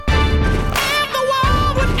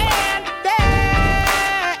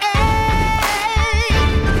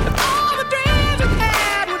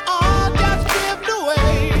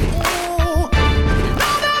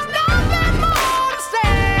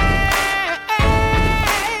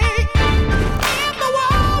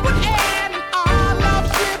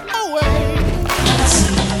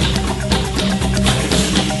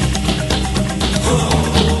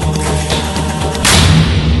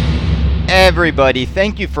everybody.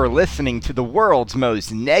 Thank you for listening to the world's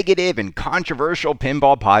most negative and controversial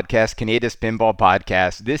pinball podcast, Canada's Pinball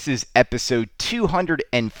Podcast. This is episode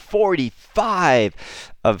 245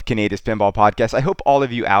 of Canada's Pinball Podcast. I hope all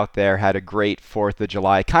of you out there had a great 4th of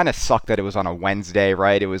July. It kind of sucked that it was on a Wednesday,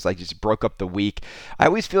 right? It was like just broke up the week. I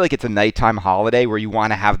always feel like it's a nighttime holiday where you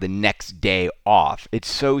want to have the next day off.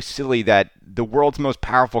 It's so silly that the world's most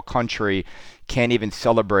powerful country can't even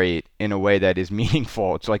celebrate in a way that is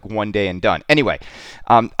meaningful. It's like one day and done. Anyway,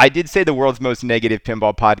 I did say the world's most negative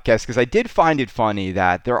pinball podcast because I did find it funny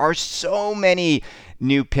that there are so many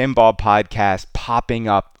new pinball podcasts popping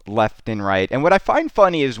up left and right. And what I find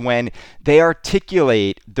funny is when they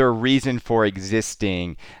articulate their reason for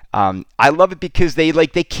existing. I love it because they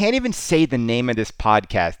can't even say the name of this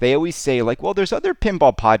podcast. They always say like, well, there's other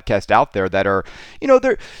pinball podcasts out there that are,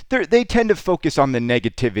 they tend to focus on the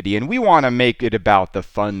negativity, and we want to make it about the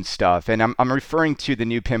fun stuff. And I'm referring to the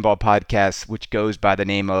new pinball podcast, which goes by the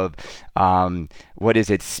name of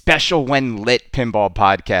Special When Lit Pinball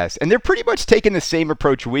Podcast. And they're pretty much taking the same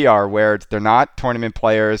approach we are, where they're not tournament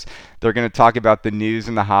players. They're going to talk about the news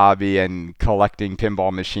in the hobby and collecting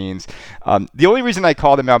pinball machines. The only reason I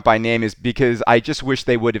call them out by name is because I just wish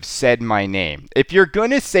they would have said my name. If you're going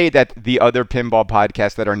to say that the other pinball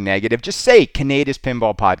podcasts that are negative, just say Canada's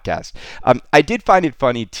Pinball Podcast. I did find it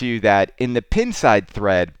funny, too, that in the Pinside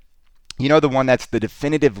thread, the one that's the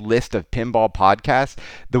definitive list of pinball podcasts,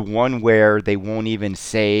 the one where they won't even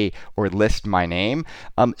say or list my name,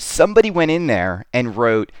 somebody went in there and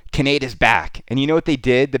wrote, Canada's back. And you know what they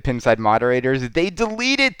did, the Pinside moderators? They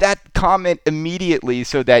deleted that comment immediately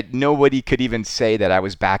so that nobody could even say that I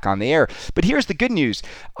was back on the air. But here's the good news.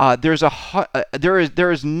 There is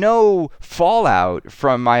no fallout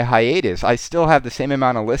from my hiatus. I still have the same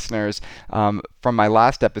amount of listeners from my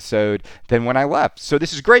last episode than when I left. So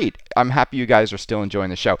this is great. I'm happy you guys are still enjoying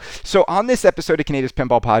the show. So on this episode of Canada's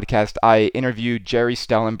Pinball Podcast, I interviewed Gerry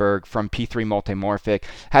Stellenberg from P3 Multimorphic.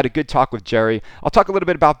 Had a good talk with Gerry. I'll talk a little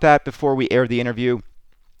bit about that before we air the interview.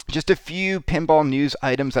 Just a few pinball news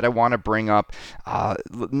items that I want to bring up.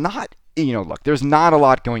 Look, there's not a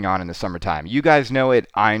lot going on in the summertime. You guys know it.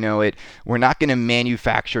 I know it. We're not going to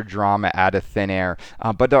manufacture drama out of thin air.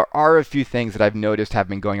 But there are a few things that I've noticed have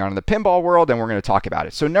been going on in the pinball world, and we're going to talk about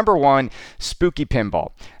it. So number one, Spooky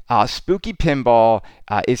Pinball. Spooky Pinball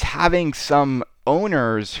is having some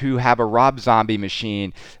owners who have a Rob Zombie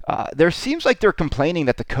machine. There seems like they're complaining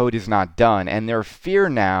that the code is not done, and their fear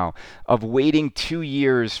now of waiting 2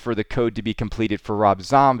 years for the code to be completed for Rob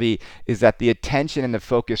Zombie is that the attention and the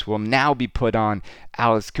focus will now be put on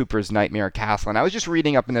Alice Cooper's Nightmare Castle. And I was just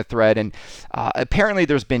reading up in the thread, and apparently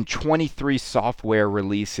there's been 23 software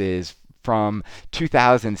releases from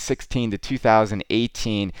 2016 to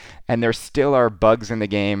 2018, and there still are bugs in the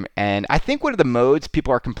game. And I think one of the modes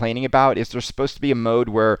people are complaining about is there's supposed to be a mode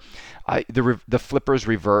where the flippers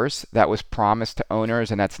reverse that was promised to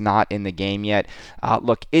owners, and that's not in the game yet.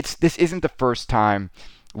 Look, this isn't the first time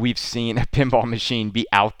we've seen a pinball machine be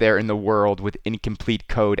out there in the world with incomplete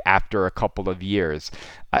code after a couple of years.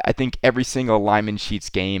 I think every single Lyman Sheets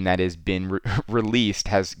game that has been released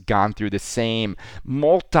has gone through the same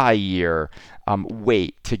multi-year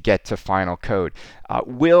wait to get to final code.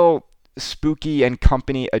 Will Spooky and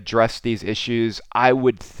company address these issues? I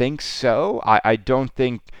would think so. I don't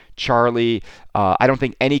think Charlie, I don't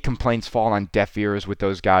think any complaints fall on deaf ears with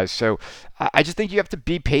those guys. So I just think you have to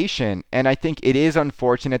be patient. And I think it is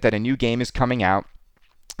unfortunate that a new game is coming out.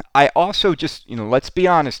 I also just, let's be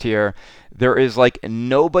honest here. There is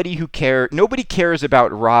nobody cares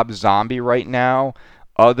about Rob Zombie right now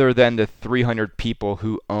other than the 300 people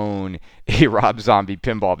who own a Rob Zombie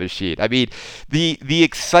pinball machine. I mean, the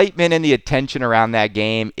excitement and the attention around that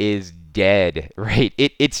game is dead, right?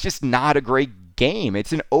 It's just not a great game.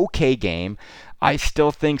 It's an okay game. I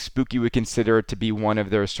still think Spooky would consider it to be one of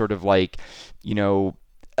their sort of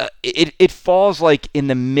it falls in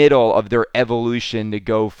the middle of their evolution to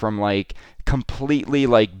go from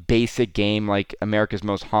completely basic game like America's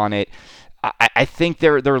Most Haunted. I think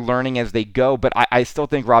they're learning as they go, but I still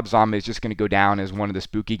think Rob Zombie is just going to go down as one of the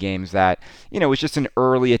Spooky games that, was just an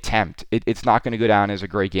early attempt. It's not going to go down as a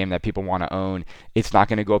great game that people want to own. It's not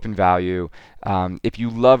going to go up in value. If you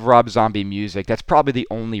love Rob Zombie music, that's probably the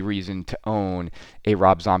only reason to own a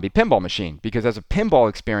Rob Zombie pinball machine, because as a pinball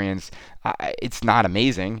experience, it's not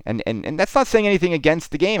amazing. And that's not saying anything against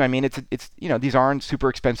the game. I mean, it's these aren't super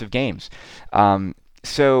expensive games.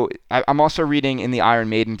 So I'm also reading in the Iron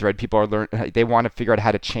Maiden thread. People are they want to figure out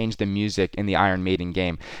how to change the music in the Iron Maiden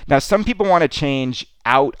game. Now, some people want to change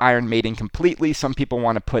out Iron Maiden completely. Some people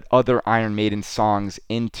want to put other Iron Maiden songs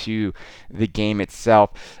into the game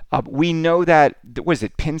itself. We know that was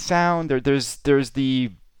it Pin Sound. There's the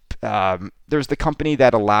company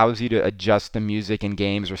that allows you to adjust the music in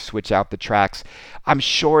games or switch out the tracks. I'm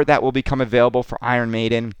sure that will become available for Iron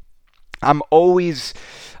Maiden. I'm always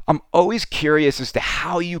I'm always curious as to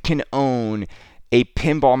how you can own a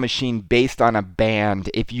pinball machine based on a band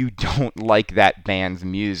if you don't like that band's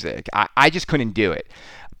music. I just couldn't do it.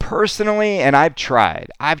 Personally, and I've tried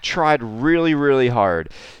really, really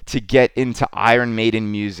hard to get into Iron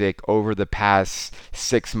Maiden music over the past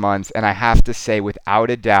 6 months, and I have to say, without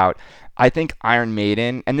a doubt, I think Iron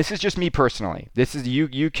Maiden, and this is just me personally, this is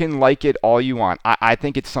you can like it all you want. I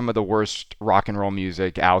think it's some of the worst rock and roll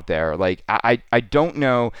music out there. Like I don't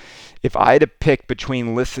know if I had to pick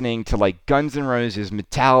between listening to like Guns N' Roses,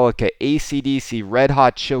 Metallica, AC/DC, Red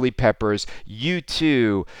Hot Chili Peppers,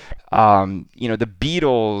 U2, the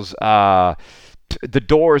Beatles, the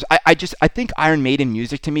Doors. I think Iron Maiden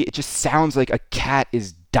music to me, it just sounds like a cat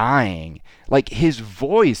is dying. Like his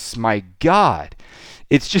voice, my God.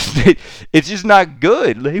 It's just it's just not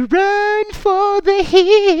good. Like run for the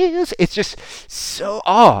hills. It's just so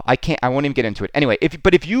I won't even get into it. Anyway,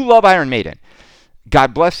 if you love Iron Maiden,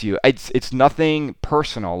 God bless you. It's nothing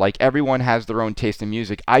personal. Like everyone has their own taste in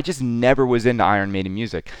music. I just never was into Iron Maiden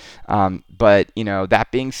music. But that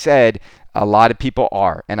being said, a lot of people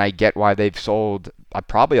are, and I get why they've sold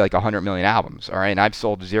probably like 100 million albums. All right, and I've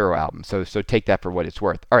sold 0 albums. So take that for what it's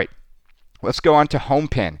worth. All right, let's go on to home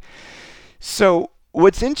pin. So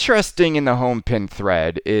what's interesting in the home pin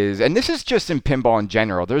thread is, and this is just in pinball in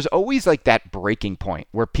general, there's always like that breaking point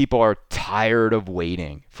where people are tired of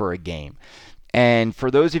waiting for a game. And for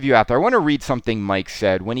those of you out there, I want to read something Mike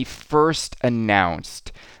said when he first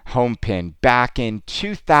announced home pin back in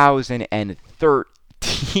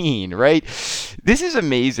 2013, right? This is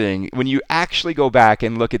amazing when you actually go back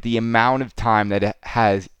and look at the amount of time that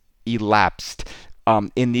has elapsed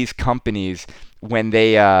in these companies when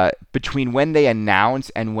they between when they announce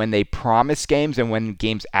and when they promise games and when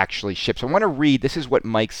games actually ship. So I want to read, this is what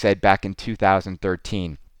Mike said back in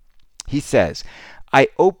 2013. He says, I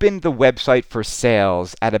opened the website for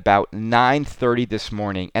sales at about 9:30 this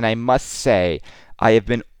morning, and I must say I have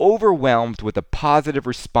been overwhelmed with a positive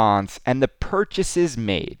response and the purchases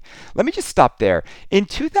made. Let me just stop there. In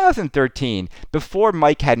 2013, before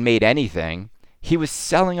Mike had made anything, he was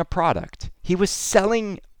selling a product. He was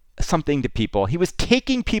selling something to people. He was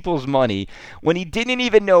taking people's money when he didn't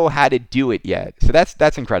even know how to do it yet. So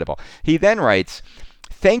that's incredible. He then writes,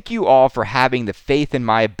 "Thank you all for having the faith in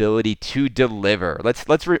my ability to deliver."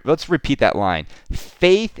 Let's repeat that line.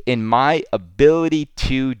 Faith in my ability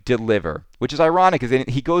to deliver, which is ironic because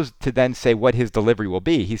he goes to then say what his delivery will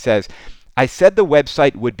be. He says, "I said the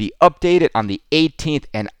website would be updated on the 18th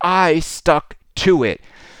and I stuck to it.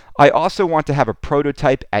 I also want to have a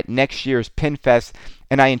prototype at next year's PinFest,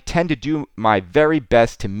 and I intend to do my very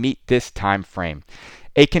best to meet this time frame.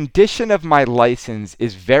 A condition of my license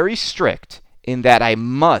is very strict in that I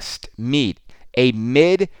must meet a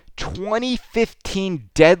mid-2015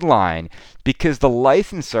 deadline because the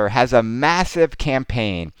licensor has a massive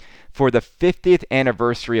campaign for the 50th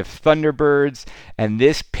anniversary of Thunderbirds, and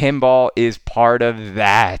this pinball is part of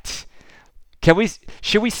that."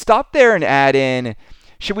 Should we stop there and add in,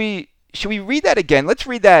 should we read that again? Let's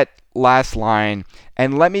read that last line,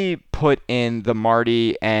 and let me put in the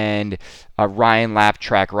Marty and Ryan laugh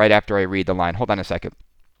track right after I read the line. Hold on a second.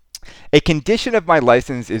 A condition of my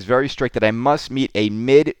license is very strict that I must meet a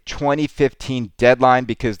mid-2015 deadline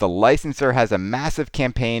because the licensor has a massive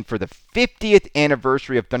campaign for the 50th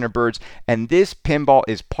anniversary of Thunderbirds, and this pinball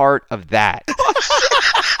is part of that.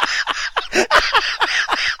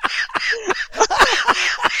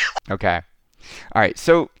 Okay. All right.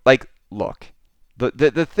 So, look,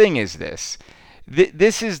 the thing is this.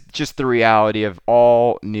 This is just the reality of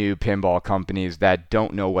all new pinball companies that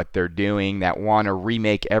don't know what they're doing, that want to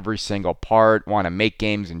remake every single part, want to make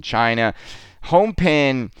games in China. Home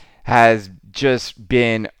pin has just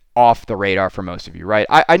been off the radar for most of you, right?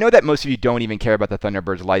 I know that most of you don't even care about the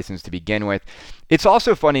Thunderbirds license to begin with. It's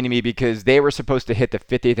also funny to me because they were supposed to hit the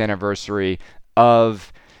 50th anniversary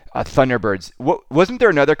of Thunderbirds. Wasn't there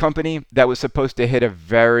another company that was supposed to hit a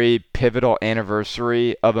very pivotal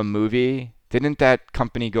anniversary of a movie? Didn't that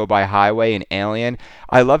company go by Highway and Alien?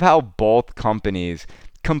 I love how both companies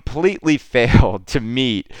completely failed to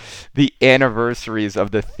meet the anniversaries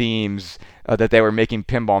of the themes that they were making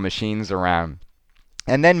pinball machines around.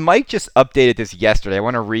 And then Mike just updated this yesterday. I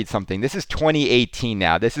want to read something. This is 2018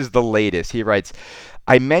 now. This is the latest. He writes,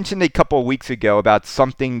 I mentioned a couple of weeks ago about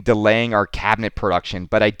something delaying our cabinet production,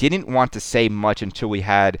 but I didn't want to say much until we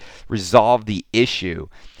had resolved the issue.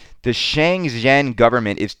 The Shenzhen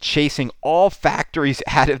government is chasing all factories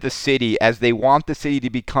out of the city as they want the city to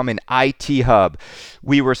become an IT hub.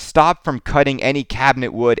 We were stopped from cutting any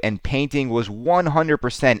cabinet wood, and painting was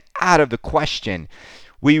 100% out of the question.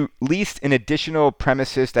 We leased an additional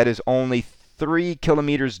premises that is only 3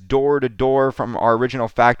 kilometers door to door from our original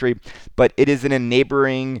factory, but it is in a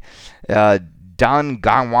neighboring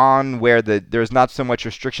Dangangwan where there's not so much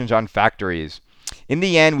restrictions on factories. In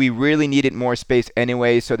the end, we really needed more space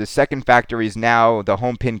anyway, so the second factory is now the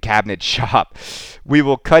home pin cabinet shop. We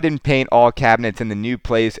will cut and paint all cabinets in the new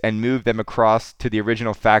place and move them across to the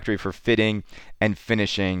original factory for fitting and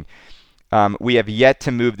finishing. We have yet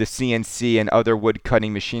to move the CNC and other wood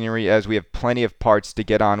cutting machinery as we have plenty of parts to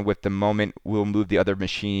get on with the moment we'll move the other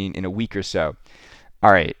machine in a week or so.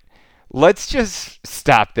 All right, let's just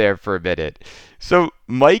stop there for a minute. So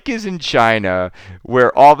Mike is in China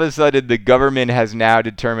where all of a sudden the government has now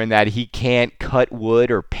determined that he can't cut wood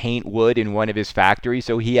or paint wood in one of his factories,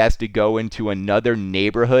 so he has to go into another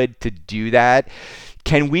neighborhood to do that.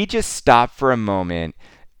 Can we just stop for a moment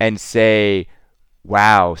and say,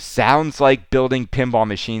 wow, sounds like building pinball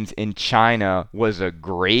machines in China was a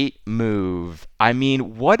great move. I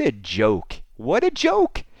mean, what a joke. What a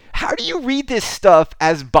joke. How do you read this stuff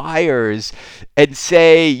as buyers and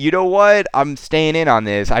say, you know what, I'm staying in on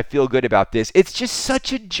this. I feel good about this. It's just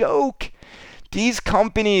such a joke. These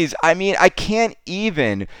companies, I mean, I can't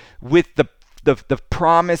even with the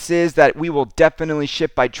promises that we will definitely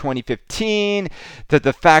ship by 2015, that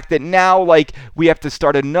the fact that now like we have to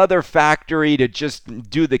start another factory to just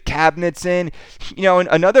do the cabinets in. You know,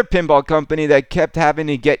 another pinball company that kept having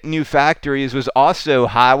to get new factories was also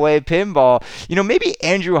Highway Pinball. You know, maybe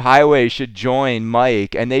Andrew Highway should join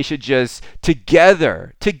Mike and they should just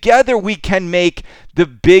together we can make the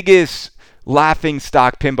biggest laughing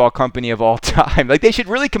stock pinball company of all time. Like they should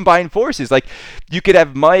really combine forces. Like you could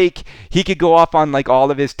have Mike, he could go off on like all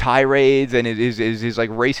of his tirades and his like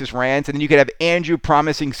racist rants, and then you could have Andrew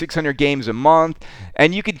promising 600 games a month,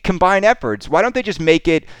 and you could combine efforts. Why don't they just make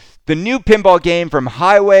it the new pinball game from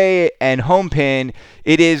Highway and Home Pin?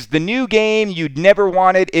 It is the new game you'd never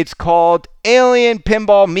wanted. It's called Alien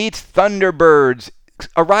Pinball Meets Thunderbirds,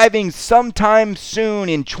 arriving sometime soon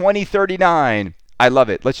in 2039. I love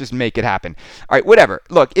it. Let's just make it happen. All right, whatever.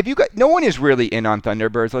 Look, if you got, no one is really in on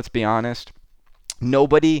Thunderbirds, let's be honest.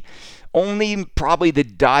 Nobody. Only probably the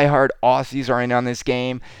diehard Aussies are in on this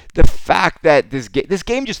game. The fact that this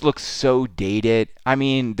game just looks so dated. I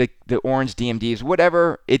mean, the orange DMDs,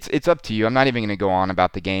 whatever. It's up to you. I'm not even going to go on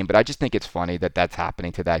about the game, but I just think it's funny that that's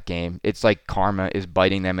happening to that game. It's like karma is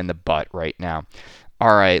biting them in the butt right now.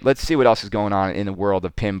 All right, let's see what else is going on in the world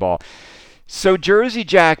of pinball. So Jersey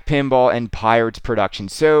Jack Pinball and Pirates production.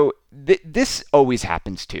 So this always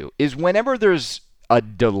happens too, is whenever there's a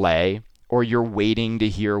delay or you're waiting to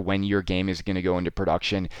hear when your game is going to go into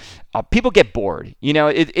production, people get bored. You know,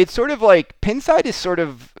 it's sort of like Pinside is sort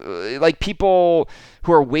of like people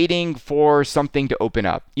who are waiting for something to open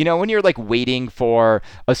up. You know, when you're like waiting for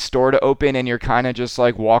a store to open and you're kind of just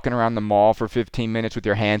like walking around the mall for 15 minutes with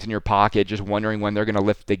your hands in your pocket, just wondering when they're going to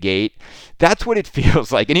lift the gate. That's what it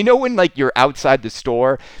feels like. And you know when like you're outside the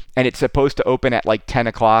store and it's supposed to open at like 10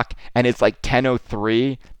 o'clock and it's like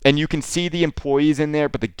 10:03 and you can see the employees in there,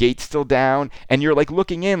 but the gate's still down and you're like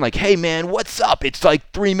looking in like, hey man, what's up? It's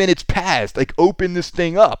like 3 minutes past, like open this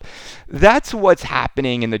thing up. That's what's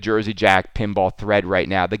happening in the Jersey Jack pinball thread right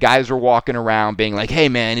now. The guys are walking around being like, hey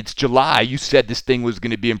man, it's July. You said this thing was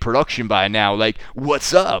going to be in production by now. Like,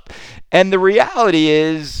 what's up? And the reality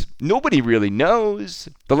is nobody really knows.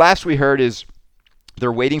 The last we heard is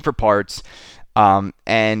they're waiting for parts.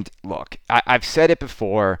 And look, I've said it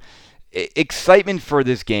before. Excitement for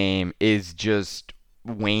this game is just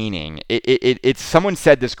waning. It's someone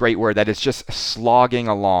said this great word that it's just slogging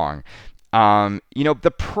along. You know,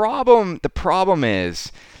 the problem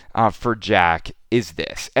is for Jack is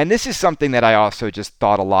this, and this is something that I also just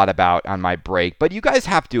thought a lot about on my break. But you guys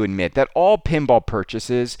have to admit that all pinball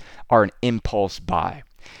purchases are an impulse buy,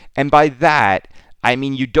 and by that I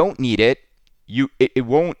mean you don't need it. It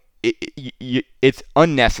won't. It's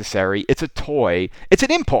unnecessary. It's a toy. It's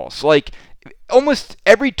an impulse. Like almost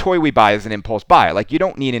every toy we buy is an impulse buy. Like you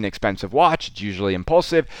don't need an expensive watch. It's usually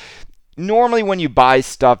impulsive. normally when you buy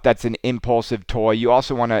stuff that's an impulsive toy, you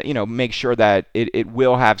also want to, make sure that it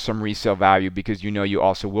will have some resale value, because you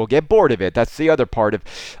also will get bored of it. That's the other part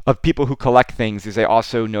of people who collect things, is they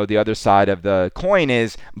also know the other side of the coin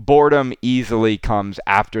is boredom easily comes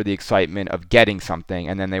after the excitement of getting something,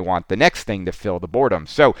 and then they want the next thing to fill the boredom.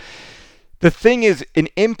 So the thing is, an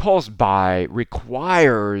impulse buy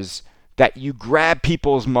requires that you grab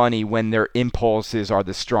people's money when their impulses are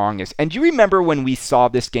the strongest. And do you remember when we saw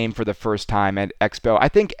this game for the first time at Expo? I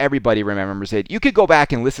think everybody remembers it. You could go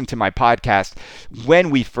back and listen to my podcast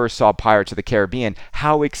when we first saw Pirates of the Caribbean,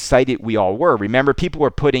 how excited we all were. Remember, people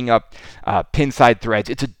were putting up pinside threads.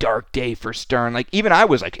 It's a dark day for Stern. Like, even I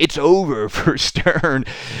was like, it's over for Stern.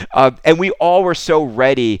 And we all were so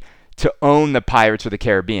ready to own the Pirates of the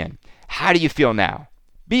Caribbean. How do you feel now?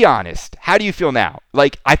 Be honest. How do you feel now?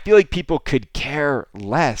 Like, I feel like people could care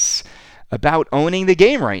less about owning the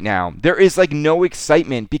game right now. There is like no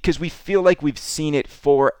excitement because we feel like we've seen it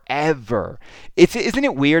forever. Isn't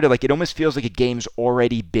it weird? Like, it almost feels like a game's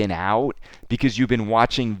already been out because you've been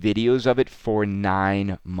watching videos of it for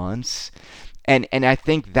 9 months. And I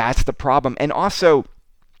think that's the problem. And also,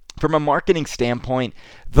 from a marketing standpoint,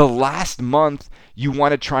 the last month you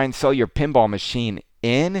want to try and sell your pinball machine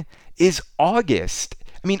in is August.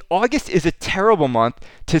 I mean, August is a terrible month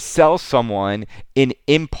to sell someone an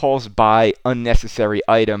impulse buy unnecessary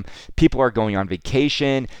item. People are going on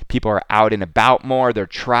vacation. People are out and about more. They're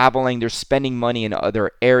traveling. They're spending money in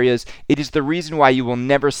other areas. It is the reason why you will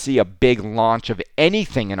never see a big launch of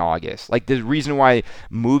anything in August. Like, the reason why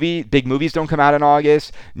big movies don't come out in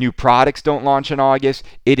August, new products don't launch in August.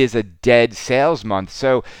 It is a dead sales month.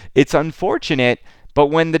 So it's unfortunate. But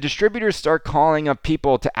when the distributors start calling up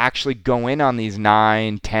people to actually go in on these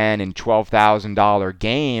 $9, $10, and $12,000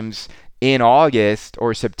 games in August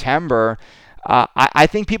or September, I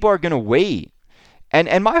think people are going to wait.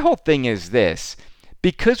 And my whole thing is this.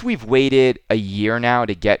 Because we've waited a year now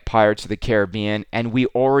to get Pirates of the Caribbean, and we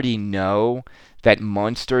already know that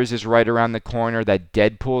Monsters is right around the corner, that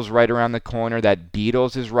Deadpool's right around the corner, that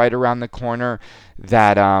Beatles is right around the corner,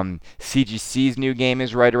 that CGC's new game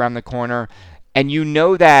is right around the corner, and you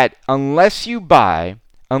know that unless you really,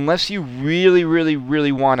 really,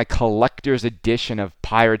 really want a collector's edition of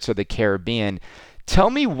Pirates of the Caribbean, tell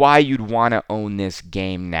me why you'd want to own this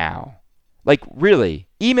game now. Like, really,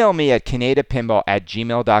 email me at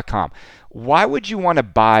canadapinball@gmail.com. Why would you want to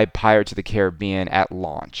buy Pirates of the Caribbean at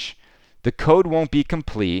launch? The code won't be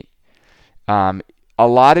complete. A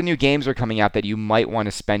lot of new games are coming out that you might want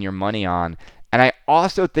to spend your money on. And I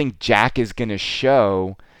also think Jack is going to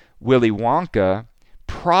show Willy Wonka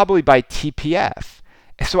probably by TPF.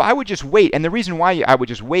 So I would just wait. And the reason why I would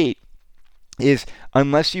just wait is,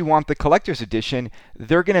 unless you want the collector's edition,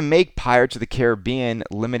 they're going to make Pirates of the Caribbean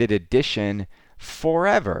limited edition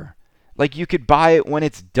forever. Like, you could buy it when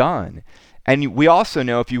it's done. And we also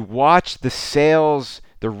know, if you watch the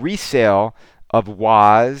resale of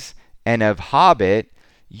Waz and of Hobbit,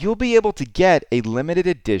 you'll be able to get a limited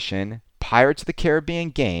edition Pirates of the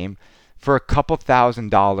Caribbean game for a couple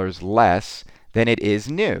 $1,000s less than it is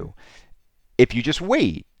new, if you just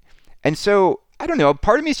wait. And so, I don't know,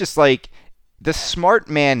 part of me is just like, the smart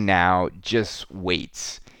man now just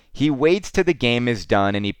waits. He waits till the game is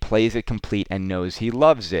done and he plays it complete and knows he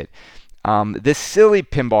loves it. The silly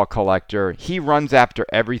pinball collector, he runs after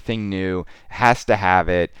everything new, has to have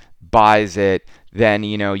it, buys it, then,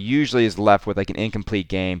 usually is left with like an incomplete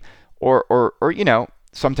game, or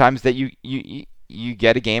sometimes that you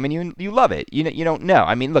get a game and you love it. You don't know.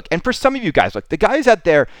 I mean, look, and for some of you guys, look, the guys out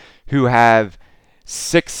there who have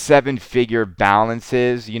 6-7 figure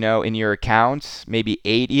balances, in your accounts, maybe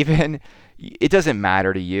 8 even, it doesn't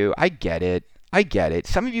matter to you. I get it.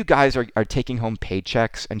 Some of you guys are taking home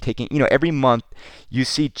paychecks and taking, every month you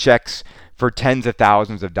see checks for tens of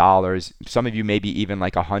thousands of dollars. Some of you maybe even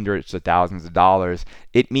like hundreds of thousands of dollars.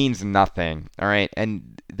 It means nothing, all right?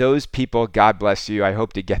 And those people, God bless you. I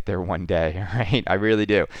hope to get there one day, all right? I really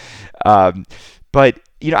do. But,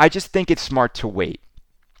 I just think it's smart to wait.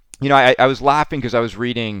 I was laughing because I was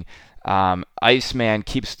reading Iceman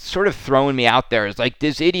keeps sort of throwing me out there as like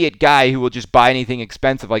this idiot guy who will just buy anything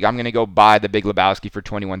expensive. Like, I'm going to go buy The Big Lebowski for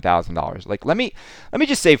 $21,000. Like, let me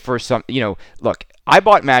just say for some, look, I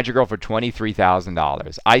bought Magic Girl for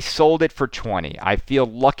 $23,000. I sold it for $20,000. I feel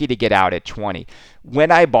lucky to get out at $20,000.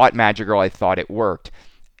 When I bought Magic Girl, I thought it worked.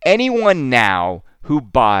 Anyone now who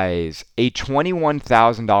buys a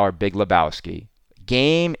 $21,000 Big Lebowski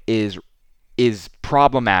game is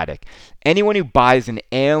problematic. Anyone who buys an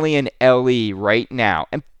Alien LE right now,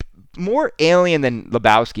 and more alien than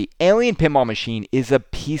Lebowski, Alien Pinball Machine is a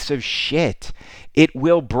piece of shit. It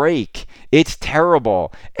will break. It's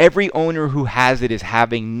terrible. Every owner who has it is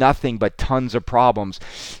having nothing but tons of problems.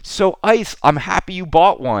 So Ice, I'm happy you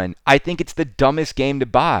bought one. I think it's the dumbest game to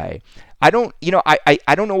buy. I don't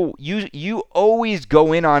know. You always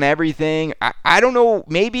go in on everything. I don't know.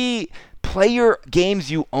 Maybe play your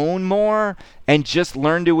games you own more and just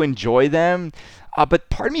learn to enjoy them. But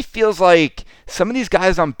part of me feels like some of these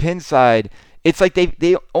guys on Pinside, it's like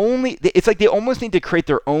it's like they almost need to create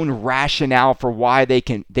their own rationale for why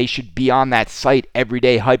they should be on that site every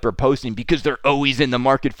day hyper posting, because they're always in the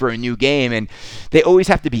market for a new game and they always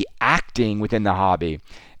have to be acting within the hobby.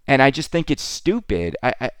 And I just think it's stupid.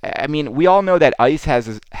 I mean, we all know that Ice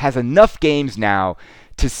has enough games now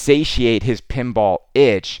to satiate his pinball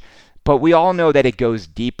itch, but we all know that it goes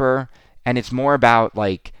deeper and it's more about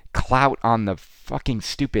like clout on the fucking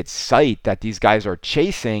stupid site that these guys are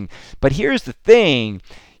chasing. But here's the thing,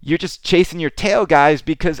 you're just chasing your tail, guys,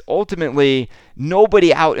 because ultimately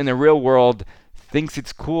nobody out in the real world thinks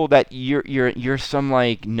it's cool that you're some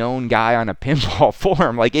like known guy on a pinball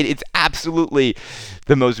forum. Like it's absolutely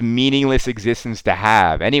the most meaningless existence to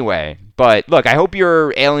have anyway. But look, I hope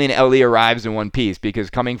your Alien LE arrives in one piece, because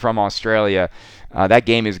coming from Australia, that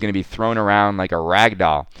game is going to be thrown around like a rag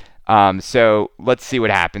doll. So let's see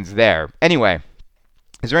what happens there. Anyway,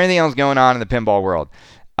 is there anything else going on in the pinball world?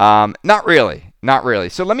 Not really.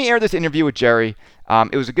 So let me air this interview with Gerry.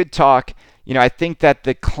 It was a good talk. I think that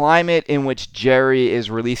the climate in which Gerry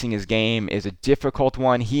is releasing his game is a difficult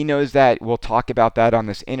one. He knows that. We'll talk about that on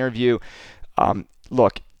this interview.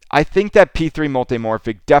 Look, I think that P3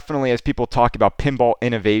 Multimorphic definitely, as people talk about pinball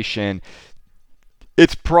innovation,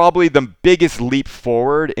 it's probably the biggest leap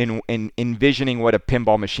forward in envisioning what a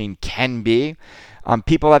pinball machine can be.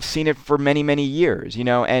 People have seen it for many, many years,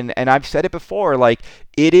 and I've said it before, like,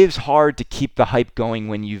 it is hard to keep the hype going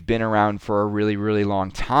when you've been around for a really, really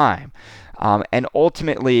long time. And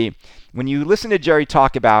ultimately, when you listen to Gerry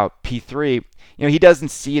talk about P3, he doesn't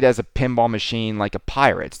see it as a pinball machine like a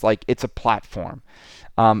Pirates. Like, it's a platform.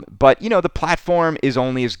 But the platform is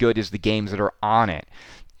only as good as the games that are on it.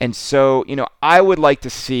 And so, I would like to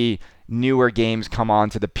see newer games come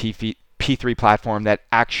onto the P3 platform that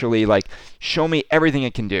actually like show me everything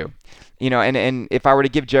it can do. And if I were to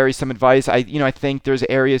give Gerry some advice, I think there's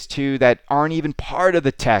areas too that aren't even part of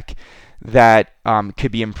the tech that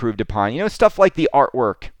could be improved upon. Stuff like the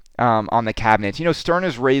artwork on the cabinets. Stern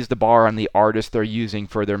has raised the bar on the artists they're using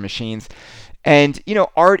for their machines. And,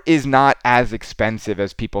 art is not as expensive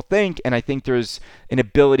as people think. And I think there's an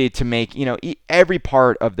ability to make, every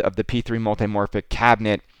part of the P3 Multimorphic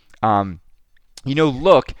cabinet,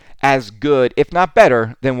 look as good, if not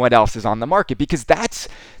better, than what else is on the market. Because that's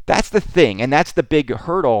the thing, and that's the big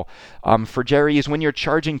hurdle for Gerry, is when you're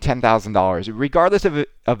charging $10,000, regardless of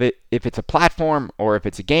it, if it's a platform or if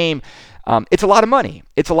it's a game, it's a lot of money.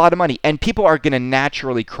 It's a lot of money, and people are going to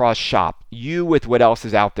naturally cross-shop you with what else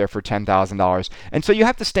is out there for $10,000. And so you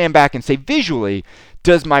have to stand back and say, visually,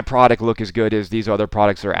 does my product look as good as these other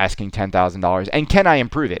products that are asking $10,000? And can I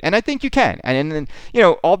improve it? And I think you can. And then,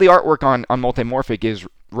 all the artwork on Multimorphic is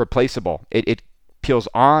replaceable. It peels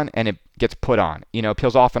on and it gets put on.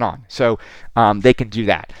 Peels off and on. So they can do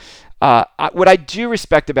that. What I do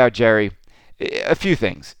respect about Gerry, a few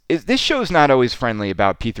things, is this show's not always friendly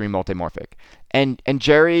about P3 Multimorphic. And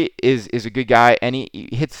Gerry is a good guy, and he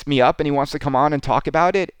hits me up and he wants to come on and talk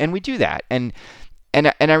about it, and we do that. And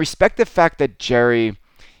I respect the fact that Gerry,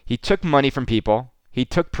 he took money from people, he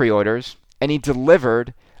took pre-orders, and he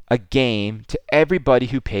delivered a game to everybody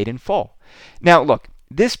who paid in full. Now, look,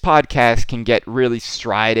 this podcast can get really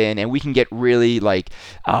strident, and we can get really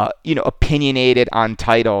opinionated on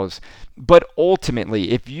titles. But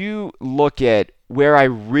ultimately, if you look at where I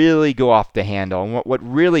really go off the handle, and what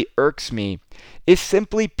really irks me, is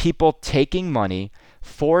simply people taking money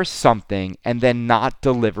for something and then not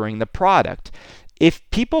delivering the product. If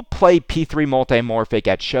people play P3 Multimorphic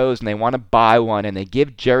at shows and they want to buy one and they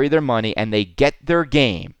give Gerry their money and they get their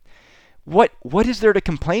game, what is there to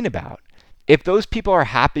complain about? If those people are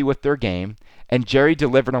happy with their game and Gerry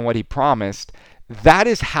delivered on what he promised, that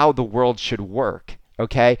is how the world should work.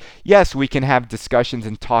 Okay? Yes, we can have discussions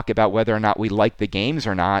and talk about whether or not we like the games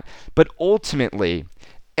or not, but ultimately,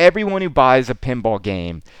 everyone who buys a pinball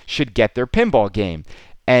game should get their pinball game.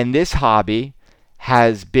 And this hobby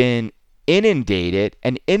has been inundated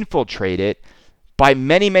and infiltrated by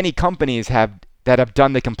many, many companies that have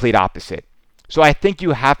done the complete opposite. So I think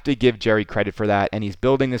you have to give Gerry credit for that, and he's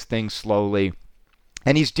building this thing slowly.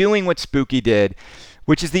 And he's doing what Spooky did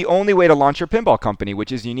which is the only way to launch your pinball company,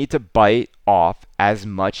 which is you need to bite off as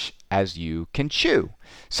much as you can chew.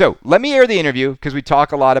 So let me air the interview because we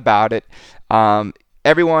talk a lot about it.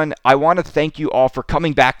 Everyone, I want to thank you all for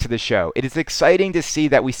coming back to the show. It is exciting to see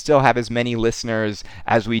that we still have as many listeners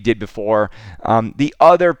as we did before. The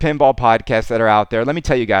other pinball podcasts that are out there, let me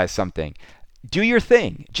tell you guys something. Do your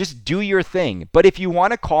thing. Just do your thing. But if you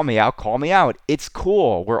want to call me out, call me out. It's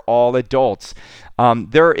cool. We're all adults.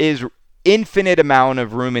 There is infinite amount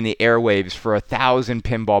of room in the airwaves for 1,000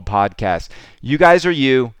 pinball podcasts. You guys are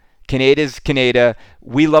you. Canada's Canada.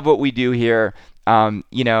 We love what we do here. Do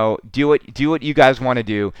what you guys want to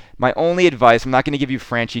do. My only advice, I'm not going to give you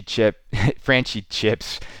Franchi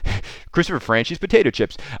chips, Christopher Franchi's potato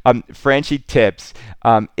chips, Franchi tips,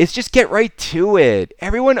 is just get right to it.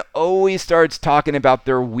 Everyone always starts talking about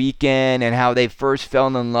their weekend and how they first fell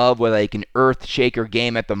in love with like an earth shaker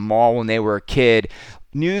game at the mall when they were a kid.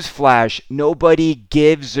 Newsflash, nobody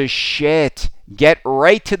gives a shit. Get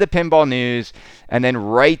right to the pinball news and then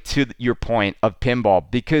right to your point of pinball,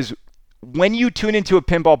 because when you tune into a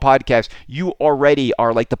pinball podcast, you already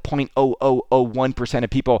are like the 0.0001% of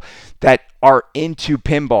people that are into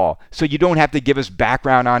pinball. So you don't have to give us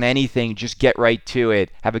background on anything. Just get right to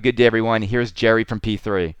it. Have a good day, everyone. Here's Gerry from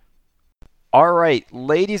P3. All right,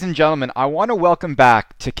 ladies and gentlemen, I want to welcome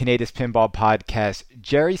back to Canada's Pinball Podcast,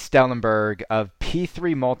 Gerry Stellenberg of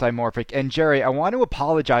P3 Multimorphic. And Gerry, I want to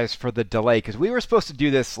apologize for the delay because we were supposed to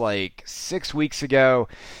do this like 6 weeks ago,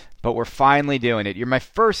 but we're finally doing it. You're my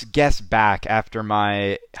first guest back after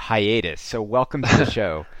my hiatus, so welcome to the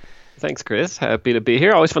show. Thanks, Chris. Happy to be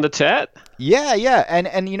here. Always fun to chat. Yeah. And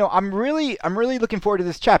I'm really looking forward to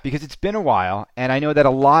this chat because it's been a while, and I know that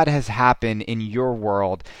a lot has happened in your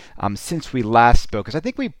world since we last spoke. Because I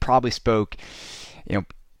think we probably spoke,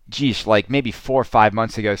 like maybe 4 or 5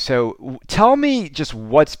 months ago. So tell me just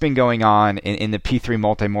what's been going on in the P3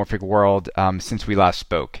 Multimorphic world since we last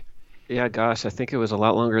spoke. Yeah, gosh, I think it was a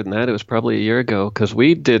lot longer than that. It was probably a year ago because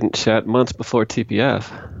we didn't chat months before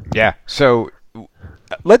TPF. Yeah. So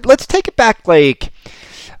let's take it back.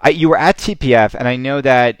 You were at TPF, and I know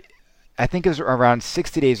that I think it was around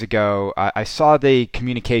 60 days ago. I saw the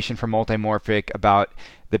communication from Multimorphic about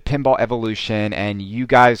the pinball evolution, and you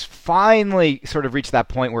guys finally sort of reached that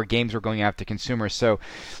point where games were going out to consumers. So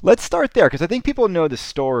let's start there because I think people know the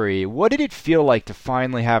story. What did it feel like to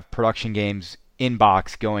finally have production games in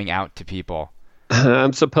box going out to people?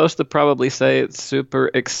 I'm supposed to probably say it's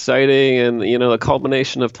super exciting and, a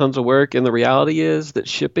culmination of tons of work. And the reality is that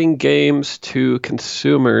shipping games to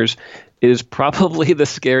consumers is probably the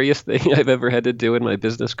scariest thing I've ever had to do in my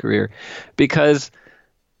business career, because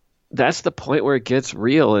that's the point where it gets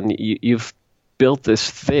real. And you've built this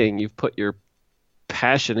thing, you've put your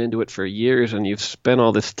passion into it for years, and you've spent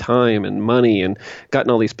all this time and money and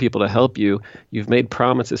gotten all these people to help you. You've made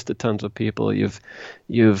promises to tons of people.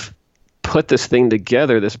 You've put this thing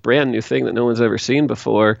together, this brand new thing that no one's ever seen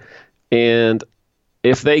before. And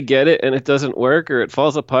if they get it and it doesn't work, or it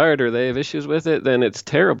falls apart, or they have issues with it, then it's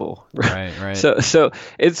terrible. Right. So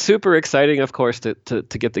it's super exciting, of course, to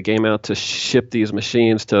get the game out, to ship these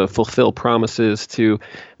machines, to fulfill promises, to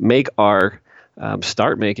make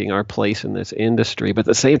start making our place in this industry. But at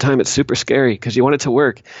the same time, it's super scary because you want it to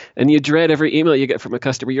work, and you dread every email you get from a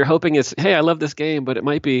customer. You're hoping it's, hey, I love this game, but it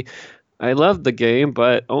might be, I love the game,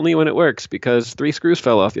 but only when it works because 3 screws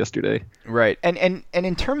fell off yesterday. Right. And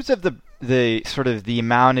in terms of the sort of the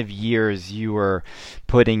amount of years you were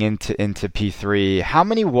putting into P3, how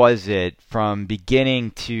many was it from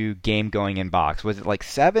beginning to game going in box? Was it like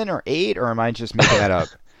 7 or 8, or am I just making that up?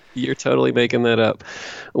 You're totally making that up.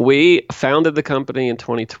 We founded the company in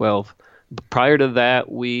 2012. Prior to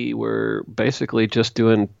that, we were basically just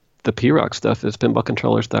doing the P-Rock stuff as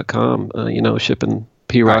pinballcontrollers.com, shipping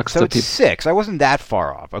P-Rocks. Right, so it's 6. I wasn't that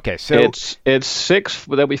far off. Okay, so it's 6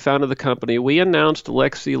 that we founded the company. We announced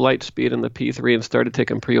Lexi Lightspeed and the P3 and started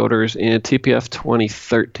taking pre-orders in TPF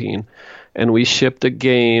 2013, and we shipped a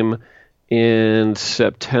game in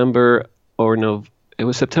September or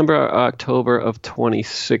October of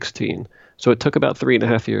 2016. So it took about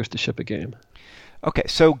 3.5 years to ship a game. Okay,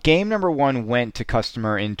 so game number 1 went to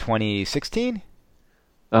customer in 2016?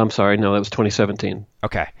 I'm sorry, no, that was 2017.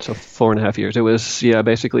 Okay. So 4.5 years. It was,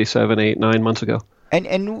 basically 7, 8, 9 months ago.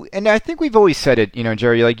 And I think we've always said it,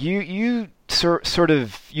 Gerry, like you sort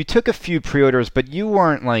of, you took a few pre-orders, but you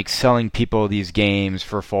weren't like selling people these games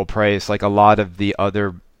for full price like a lot of the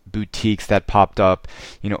other boutiques that popped up,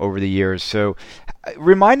 over the years. So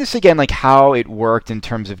remind us again, like how it worked in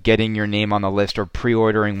terms of getting your name on the list or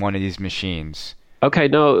pre-ordering one of these machines. Okay,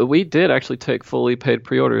 no, we did actually take fully paid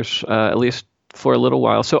pre-orders, at least for a little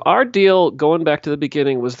while. So our deal, going back to the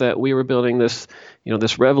beginning, was that we were building this,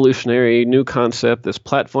 this revolutionary new concept, this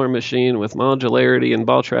platform machine with modularity and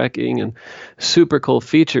ball tracking and super cool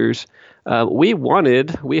features. We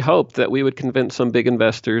hoped that we would convince some big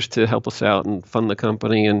investors to help us out and fund the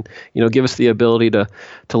company and, give us the ability to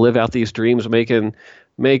live out these dreams, making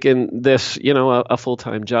this, a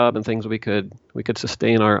full-time job and things we could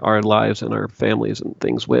sustain our lives and our families and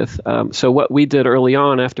things with. So what we did early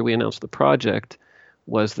on after we announced the project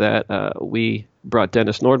was that we brought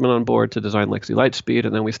Dennis Nordman on board to design Lexi Lightspeed,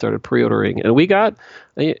 and then we started pre-ordering. And we got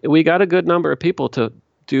a good number of people to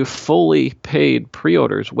do fully paid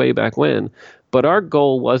pre-orders way back when. But our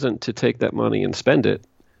goal wasn't to take that money and spend it,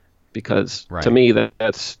 because to me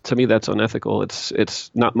that's unethical.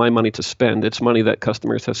 It's not my money to spend. It's money that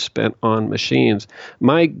customers have spent on machines.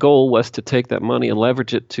 My goal was to take that money and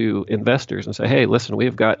leverage it to investors and say, hey, listen,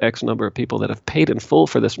 we've got X number of people that have paid in full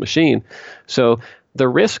for this machine. So the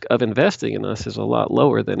risk of investing in us is a lot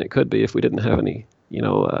lower than it could be if we didn't have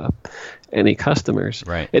any customers.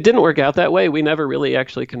 Right. It didn't work out that way. We never really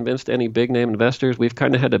actually convinced any big name investors. We've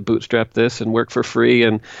kind of had to bootstrap this and work for free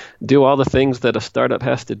and do all the things that a startup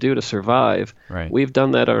has to do to survive. Right. We've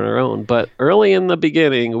done that on our own. But early in the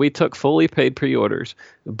beginning, we took fully paid pre-orders.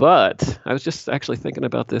 But I was just actually thinking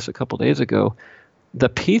about this a couple days ago. The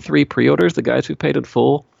P3 pre-orders, the guys who paid in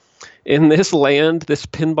full, in this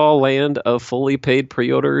pinball land of fully paid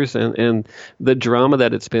pre-orders and the drama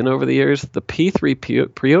that it's been over the years, the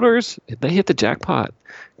P3 pre-orders, they hit the jackpot,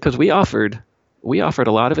 because we offered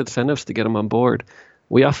a lot of incentives to get them on board.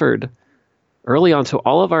 We offered early on, so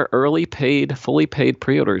all of our fully paid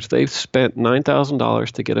pre-orders, they've spent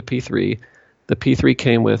 $9,000 to get a P3. The P3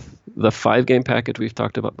 came with the 5-game package we've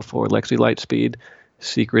talked about before: Lexi Lightspeed,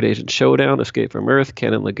 Secret Agent Showdown, Escape from Earth,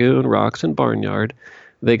 Cannon Lagoon, Rocks, and Barnyard.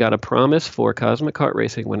 They got a promise for Cosmic Kart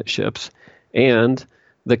Racing when it ships. And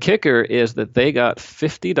the kicker is that they got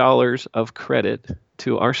 $50 of credit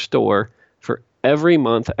to our store for every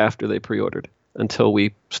month after they pre-ordered, until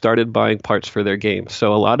we started buying parts for their games.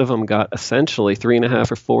 So a lot of them got essentially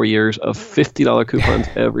 3.5 or 4 years of $50 coupons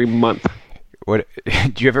every month. What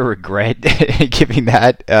do you ever regret giving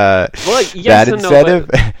that Well, yes that and incentive?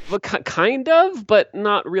 No, but kind of, but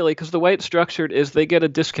not really, because the way it's structured is they get a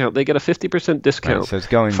discount. They get a 50% discount, Right, so it's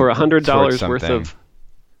going for $100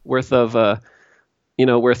 worth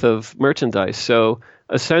of merchandise. So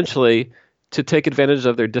essentially, to take advantage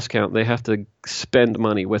of their discount, they have to spend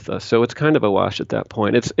money with us. So it's kind of a wash at that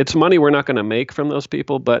point. It's money we're not going to make from those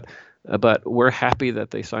people, but we're happy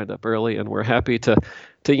that they signed up early, and we're happy to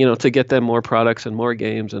get them more products and more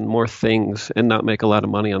games and more things and not make a lot of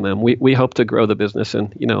money on them. We hope to grow the business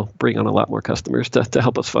and, bring on a lot more customers to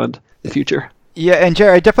help us fund the future. Yeah, and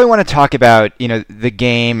Gerry, I definitely want to talk about, the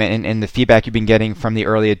game and the feedback you've been getting from the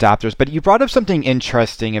early adopters, but you brought up something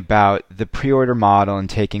interesting about the pre-order model and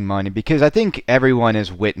taking money, because I think everyone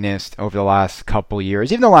has witnessed over the last couple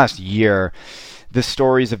years, even the last year, the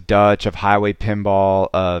stories of Dutch, of Highway Pinball,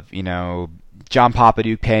 of, John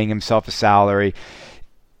Papaduke paying himself a salary.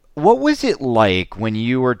 What was it like when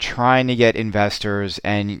you were trying to get investors,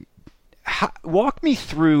 and walk me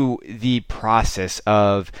through the process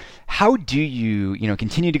of how do you,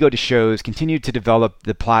 continue to go to shows, continue to develop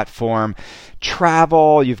the platform,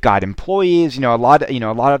 travel, you've got employees, a lot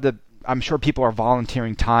of the, I'm sure people are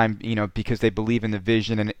volunteering time, because they believe in the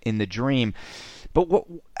vision and in the dream. But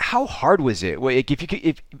how hard was it? If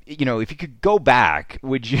you could go back,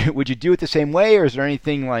 would you do it the same way, or is there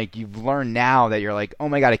anything like you've learned now that you're like, oh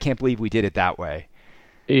my God, I can't believe we did it that way?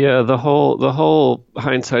 Yeah, the whole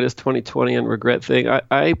hindsight is 2020 and regret thing.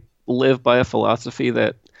 I live by a philosophy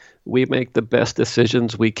that we make the best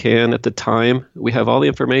decisions we can at the time. We have all the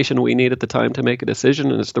information we need at the time to make a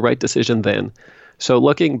decision, and it's the right decision then. So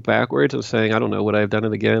looking backwards and saying, I don't know, would I have done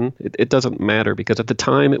it again? It doesn't matter, because at the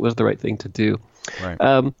time it was the right thing to do.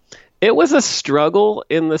 Right. It was a struggle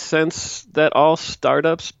in the sense that all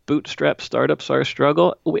startups, bootstrap startups, are a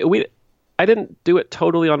struggle. I didn't do it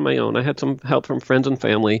totally on my own. I had some help from friends and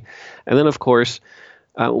family. And then, of course,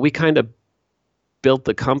 we kind of built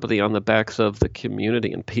the company on the backs of the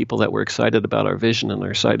community and people that were excited about our vision and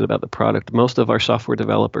are excited about the product. Most of our software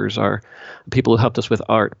developers are people who helped us with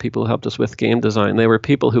art, people who helped us with game design. They were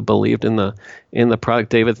people who believed in the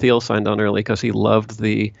product. David Thiel signed on early because he loved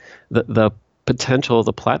the potential of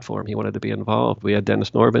the platform. He wanted to be involved. We had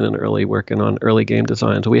Dennis Norman in early working on early game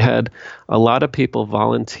designs. We had a lot of people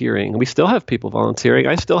volunteering. We still have people volunteering.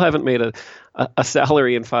 I still haven't made a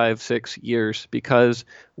salary in 5-6 years, because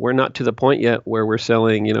we're not to the point yet where we're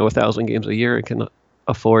selling 1,000 games a year and can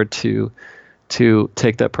afford to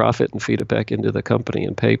take that profit and feed it back into the company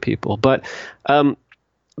and pay people. But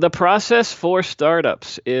The process for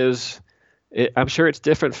startups I'm sure it's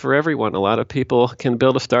different for everyone. A lot of people can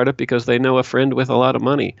build a startup because they know a friend with a lot of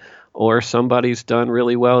money, or somebody's done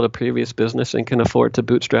really well at a previous business and can afford to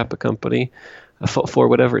bootstrap a company for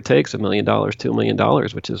whatever it takes, $1 million, $2 million,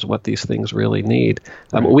 which is what these things really need.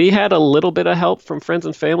 Right. We had a little bit of help from friends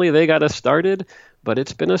and family. They got us started, but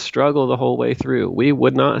it's been a struggle the whole way through. We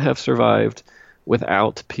would not have survived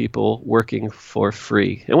without people working for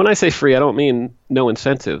free. And when I say free, I don't mean no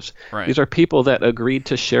incentives. Right. These are people that agreed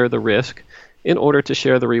to share the risk in order to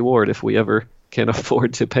share the reward if we ever can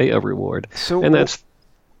afford to pay a reward. So and that's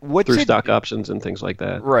what's through it, stock options and things like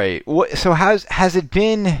that. right. So has it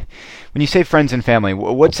been, when you say friends and family,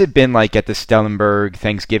 what's it been like at the Stellenberg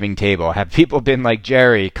Thanksgiving table? Have people been like,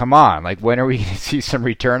 Gerry, come on, like when are we going to see some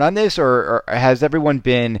return on this, or has everyone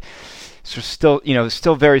been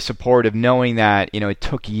still very supportive, knowing that it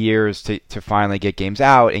took years to finally get games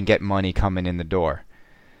out and get money coming in the door?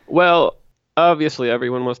 Well, obviously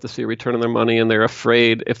everyone wants to see a return on their money, and they're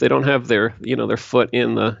afraid if they don't have their foot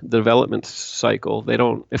in the development cycle,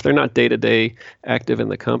 if they're not day to day active in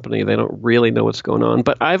the company, they don't really know what's going on.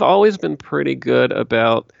 But I've always been pretty good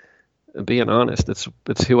about being honest. It's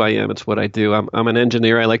who I am. It's what I do. I'm an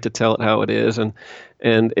engineer. I like to tell it how it is, and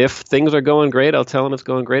if things are going great, I'll tell them it's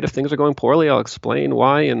going great. If things are going poorly, I'll explain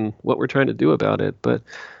why and what we're trying to do about it. But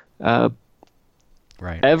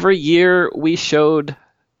Right. every year we showed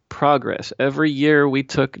progress. Every year we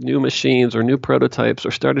took new machines or new prototypes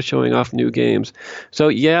or started showing off new games. So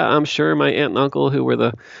yeah, I'm sure my aunt and uncle, who were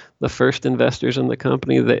the first investors in the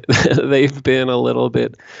company, they've been a little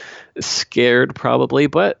bit scared probably,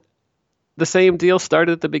 but the same deal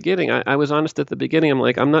started at the beginning. I was honest at the beginning. I'm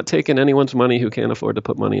like, I'm not taking anyone's money who can't afford to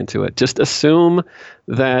put money into it. Just assume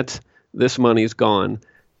that this money's gone.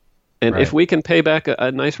 And Right. if we can pay back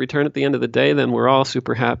a nice return at the end of the day, then we're all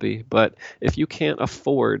super happy. But if you can't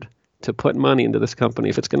afford to put money into this company,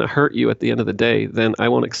 if it's going to hurt you at the end of the day, then I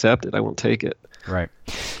won't accept it. I won't take it. Right.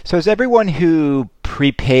 So has everyone who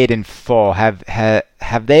prepaid in full, have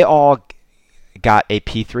they all got a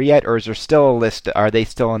P3 yet, or is there still a list? Are they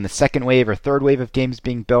still in the second wave or third wave of games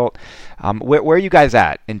being built? Where are you guys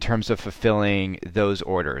at in terms of fulfilling those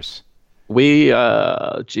orders?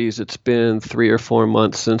 It's been 3 or 4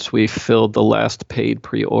 months since we filled the last paid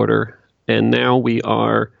pre-order, and now we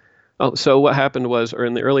are. Oh, so what happened was, or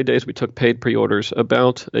in the early days, we took paid pre-orders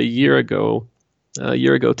about a year ago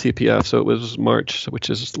TPF, so it was March, which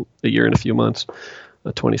is a year and a few months,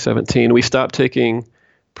 2017. We stopped taking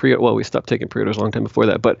pre-orders a long time before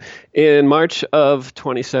that, but in March of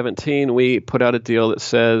 2017, we put out a deal that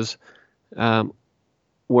says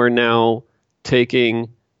we're now taking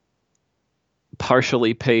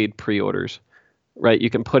partially paid pre-orders, right? You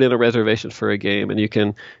can put in a reservation for a game, and you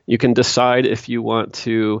can decide if you want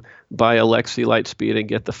to buy a Lexi Lightspeed and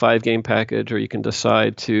get the 5-game package, or you can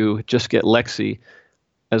decide to just get Lexi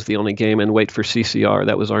as the only game and wait for CCR.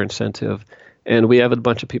 That was our incentive. And we have a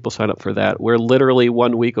bunch of people sign up for that. We're literally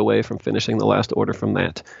 1 week away from finishing the last order from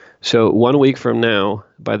that. So 1 week from now,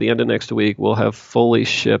 by the end of next week, we'll have fully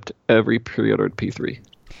shipped every pre-ordered P3.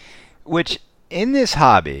 Which, in this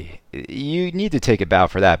hobby, you need to take a bow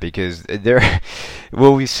for that, because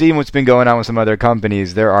we've seen what's been going on with some other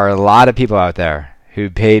companies. There are a lot of people out there who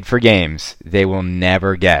paid for games they will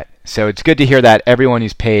never get. So it's good to hear that everyone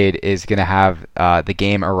who's paid is going to have the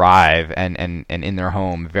game arrive and in their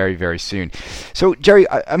home very, very soon. So, Gerry,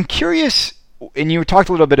 I'm curious, and you talked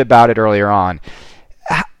a little bit about it earlier on,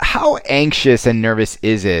 how anxious and nervous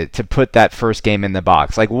is it to put that first game in the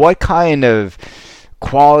box? Like, what kind of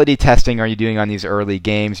quality testing are you doing on these early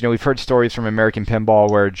games? We've heard stories from American Pinball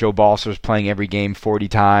where Joe Balser's playing every game 40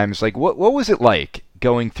 times. Like, what was it like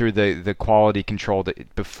going through the quality control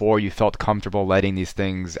before you felt comfortable letting these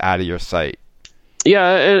things out of your sight? Yeah,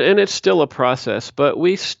 and it's still a process, but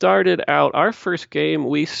we started out, our first game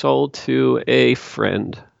we sold to a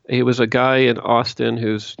friend. He was a guy in Austin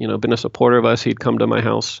who's, been a supporter of us. He'd come to my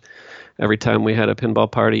house every time we had a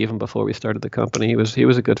pinball party, even before we started the company. He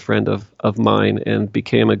was a good friend of mine and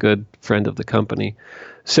became a good friend of the company.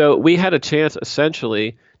 So we had a chance,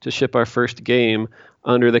 essentially, to ship our first game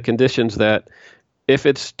under the conditions that if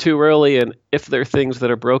it's too early and if there are things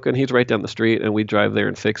that are broken, he's right down the street and we drive there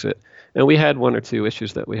and fix it. And we had 1 or 2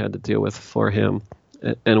 issues that we had to deal with for him,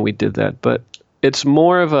 and we did that. But it's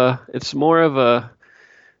more of a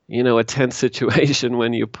a tense situation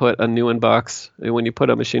when you put when you put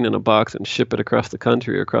a machine in a box and ship it across the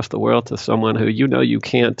country or across the world to someone who you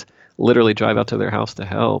can't literally drive out to their house to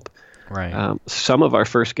help. Right. Some of our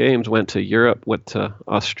first games went to Europe, went to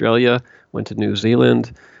Australia, went to New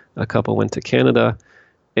Zealand, a couple went to Canada,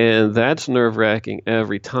 and that's nerve-wracking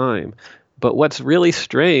every time. But what's really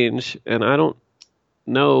strange, and I don't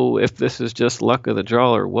know if this is just luck of the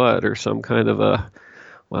draw or what, or some kind of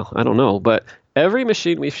well, I don't know, but every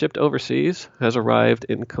machine we've shipped overseas has arrived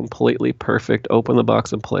in completely perfect open the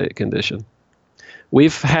box and play it condition.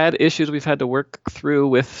 We've had issues we've had to work through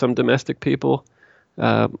with some domestic people.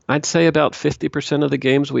 I'd say about 50% of the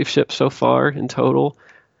games we've shipped so far in total,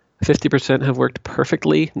 50% have worked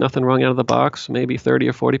perfectly, nothing wrong out of the box. Maybe 30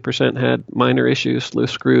 or 40% had minor issues,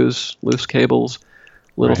 loose screws, loose cables,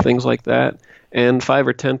 little things like that. And 5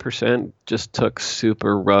 or 10% just took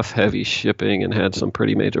super rough, heavy shipping and had some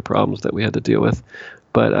pretty major problems that we had to deal with.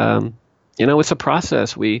 But, it's a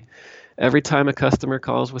process. Every time a customer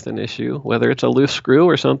calls with an issue, whether it's a loose screw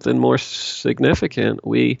or something more significant,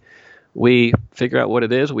 we figure out what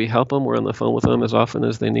it is. We help them. We're on the phone with them as often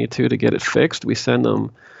as they need to get it fixed. We send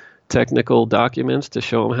them technical documents to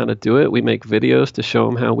show them how to do it. We make videos to show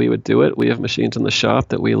them how we would do it. We have machines in the shop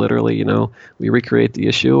that we literally, we recreate the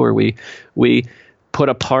issue, or we put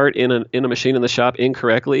a part in a machine in the shop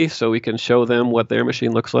incorrectly so we can show them what their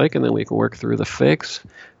machine looks like, and then we can work through the fix.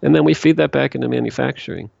 And then we feed that back into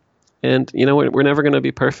manufacturing. And, we're never going to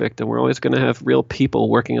be perfect, and we're always going to have real people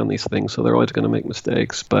working on these things, so they're always going to make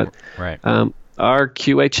mistakes. But our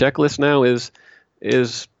QA checklist now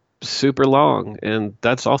is super long, and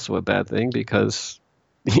that's also a bad thing, because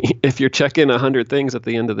if you're checking 100 things at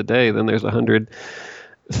the end of the day, then there's 100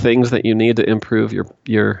 things that you need to improve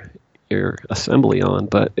your assembly on.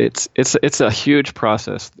 But it's a huge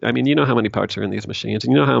process. I mean, you know how many parts are in these machines,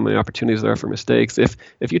 and you know how many opportunities there are for mistakes.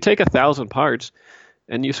 If you take 1,000 parts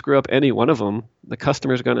and you screw up any one of them, the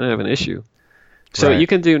customer's going to have an issue. So you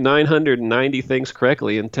can do 990 things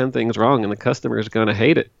correctly and 10 things wrong, and the customer is going to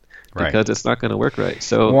hate it because it's not going to work right.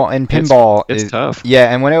 So, well, and pinball it's tough.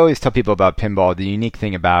 Yeah, and what I always tell people about pinball, the unique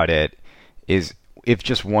thing about it is if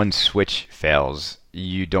just one switch fails,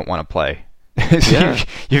 you don't want to play. So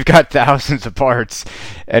you've got thousands of parts,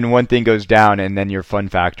 and one thing goes down, and then your fun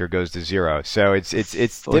factor goes to zero. So it's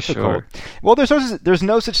difficult. Sure. Well, there's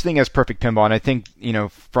no such thing as perfect pinball, and I think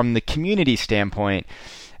from the community standpoint,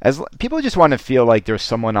 as people just want to feel like there's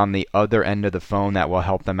someone on the other end of the phone that will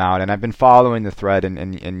help them out. And I've been following the thread,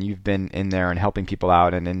 and you've been in there and helping people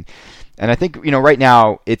out, and I think right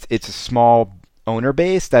now it's a small owner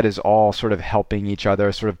base that is all sort of helping each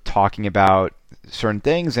other, sort of talking about certain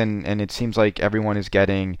things, and it seems like everyone is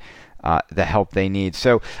getting the help they need.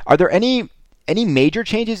 So are there any major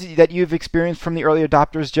changes that you've experienced from the early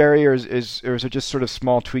adopters, Gerry, or is it just sort of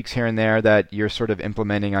small tweaks here and there that you're sort of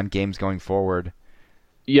implementing on games going forward?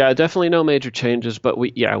 Yeah, definitely no major changes, but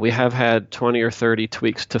we have had 20 or 30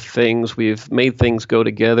 tweaks to things. We've made things go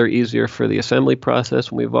together easier for the assembly process,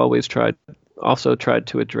 and we've always tried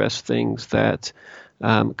to address things that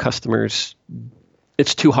customers,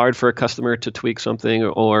 it's too hard for a customer to tweak something,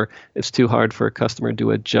 or it's too hard for a customer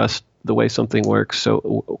to adjust the way something works.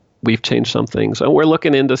 So we've changed some things. And we're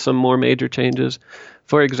looking into some more major changes.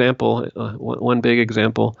 For example, one big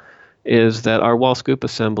example is that our wall scoop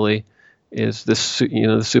assembly is this,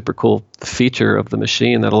 the super cool feature of the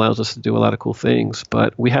machine that allows us to do a lot of cool things.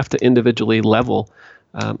 But we have to individually level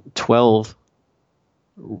 12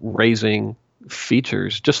 raising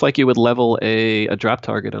features, just like you would level a drop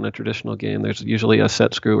target on a traditional game. There's usually a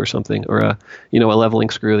set screw or something, or a leveling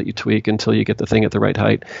screw that you tweak until you get the thing at the right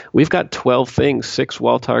height. We've got 12 things, 6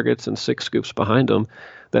 wall targets and 6 scoops behind them,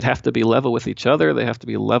 that have to be level with each other. They have to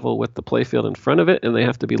be level with the playfield in front of it, and they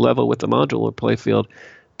have to be level with the modular playfield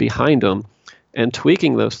behind them. And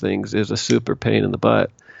tweaking those things is a super pain in the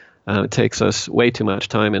butt. It takes us way too much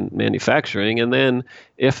time in manufacturing. And then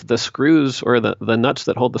if the screws or the nuts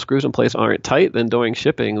that hold the screws in place aren't tight, then during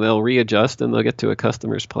shipping, they'll readjust and they'll get to a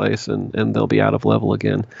customer's place and they'll be out of level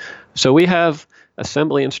again. So we have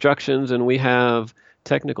assembly instructions and we have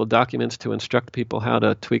technical documents to instruct people how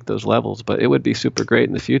to tweak those levels. But it would be super great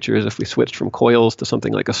in the future is if we switched from coils to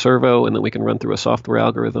something like a servo, and then we can run through a software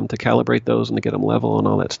algorithm to calibrate those and to get them level and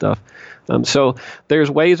all that stuff. So there's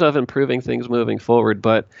ways of improving things moving forward,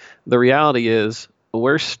 but the reality is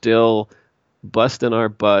we're still busting our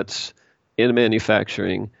butts in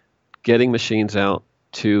manufacturing, getting machines out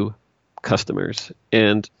to customers.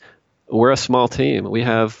 And we're a small team. We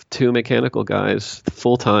have 2 mechanical guys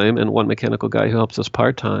full-time and 1 mechanical guy who helps us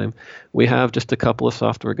part-time. We have just a couple of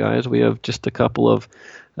software guys. We have just a couple of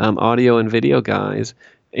audio and video guys.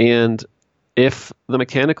 And if the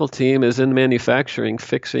mechanical team is in manufacturing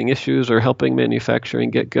fixing issues or helping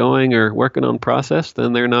manufacturing get going or working on process,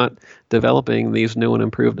 then they're not developing these new and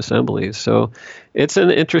improved assemblies. So it's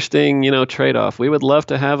an interesting, trade-off. We would love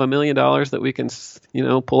to have $1 million that we can,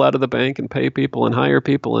 pull out of the bank and pay people and hire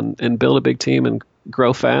people and build a big team and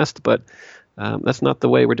grow fast. But That's not the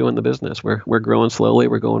way we're doing the business. We're growing slowly.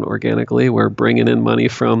 We're going organically. We're bringing in money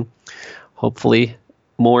from hopefully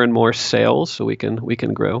more and more sales so we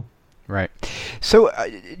can grow. Right. So,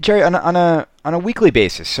 Gerry, on a weekly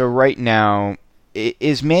basis, so right now,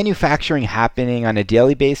 is manufacturing happening on a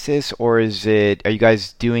daily basis, or are you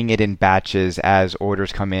guys doing it in batches as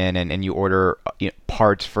orders come in and you order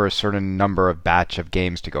parts for a certain number of batch of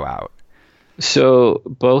games to go out? So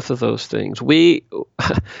both of those things. We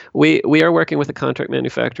are working with a contract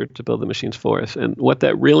manufacturer to build the machines for us. And what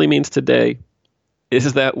that really means today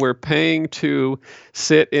is that we're paying to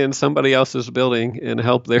sit in somebody else's building and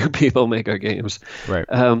help their people make our games. Right.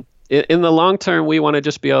 In the long term, we want to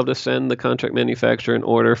just be able to send the contract manufacturer an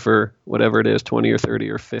order for whatever it is, 20 or 30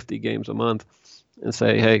 or 50 games a month, and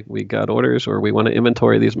say, hey, we got orders, or we want to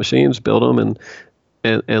inventory these machines, build them,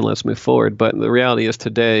 and let's move forward. But the reality is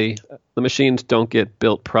today, the machines don't get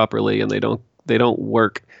built properly, and they don't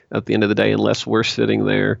work at the end of the day unless we're sitting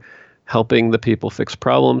there helping the people fix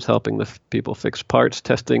problems, helping the people fix parts,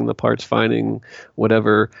 testing the parts, finding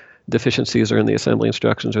whatever deficiencies are in the assembly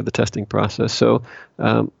instructions or the testing process. So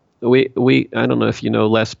we I don't know if you know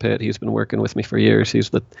Les Pitt. He's been working with me for years. He's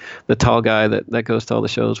the tall guy that goes to all the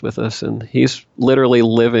shows with us, and he's literally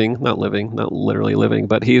not literally living,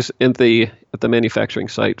 but he's at the manufacturing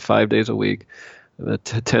site 5 days a week,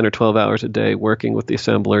 10 or 12 hours a day working with the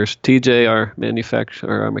assemblers. TJ,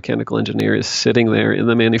 our mechanical engineer, is sitting there in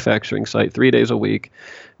the manufacturing site 3 days a week,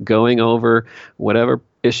 going over whatever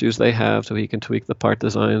issues they have so he can tweak the part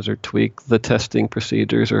designs or tweak the testing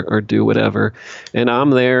procedures or do whatever. And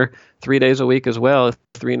I'm there 3 days a week as well,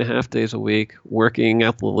 3.5 days a week, working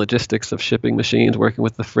out the logistics of shipping machines, working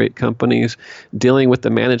with the freight companies, dealing with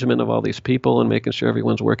the management of all these people and making sure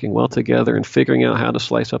everyone's working well together and figuring out how to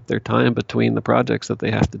slice up their time between the projects that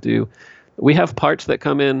they have to do. We have parts that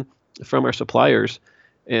come in from our suppliers,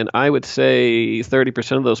 and I would say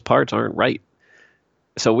 30% of those parts aren't right.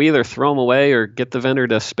 So we either throw them away or get the vendor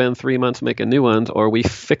to spend 3 months making new ones, or we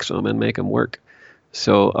fix them and make them work.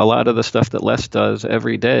 So a lot of the stuff that Les does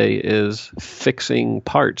every day is fixing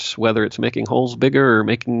parts, whether it's making holes bigger or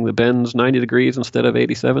making the bends 90 degrees instead of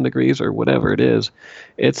 87 degrees or whatever it is.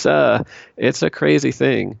 It's a crazy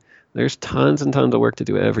thing. There's tons and tons of work to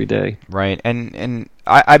do every day. Right. And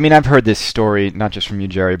I mean, I've heard this story, not just from you,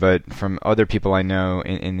 Gerry, but from other people I know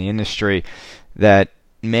in the industry, that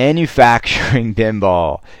manufacturing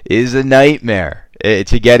pinball is a nightmare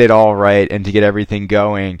to get it all right and to get everything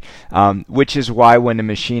going, which is why when a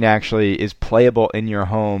machine actually is playable in your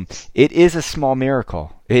home, it is a small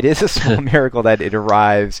miracle. It is a small miracle that it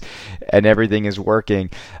arrives and everything is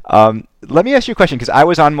working. Let me ask you a question, because I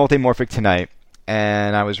was on Multimorphic tonight,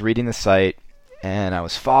 and I was reading the site, and I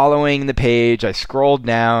was following the page. I scrolled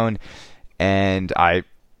down, and I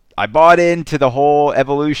bought into the whole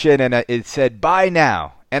evolution, and it said buy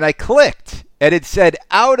now, and I clicked, and it said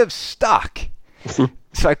out of stock.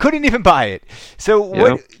 So I couldn't even buy it.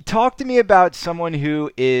 So talk to me about someone who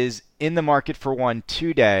is in the market for one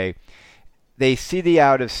today. They see the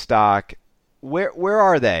out of stock. Where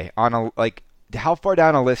are they on how far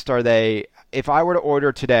down a list are they? If I were to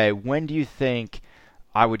order today, when do you think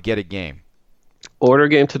I would get a game? Order a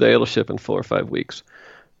game today, it'll ship in 4 or 5 weeks.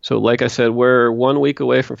 So like I said, we're 1 week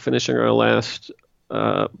away from finishing our last,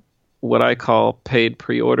 what I call paid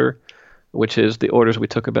pre-order, which is the orders we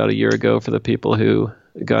took about a year ago for the people who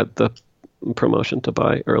got the promotion to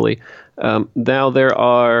buy early. Now there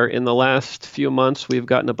are, in the last few months, we've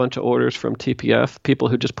gotten a bunch of orders from TPF, people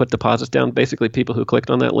who just put deposits down, basically people who clicked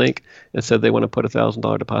on that link and said they want to put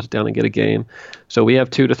 $1,000 deposit down and get a game. So we have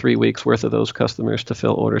 2 to 3 weeks worth of those customers to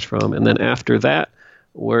fill orders from. And then after that,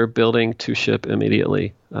 we're building to ship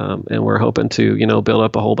immediately. And we're hoping to, build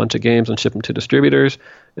up a whole bunch of games and ship them to distributors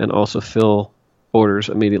and also fill orders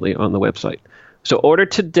immediately on the website. So order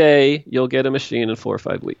today, you'll get a machine in 4 or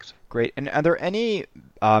 5 weeks. Great. And are there any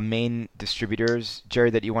main distributors, Gerry,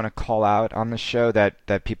 that you want to call out on the show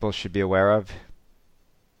that people should be aware of?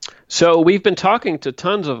 So we've been talking to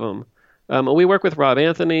tons of them. We work with Rob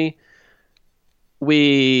Anthony.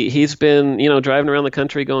 He's been, driving around the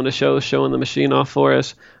country, going to shows, showing the machine off for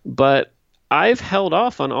us. But I've held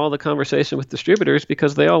off on all the conversation with distributors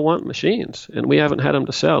because they all want machines, and we haven't had them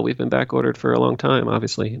to sell. We've been back ordered for a long time,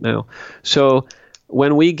 obviously, now. So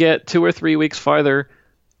when we get 2 or 3 weeks farther,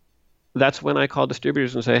 that's when I call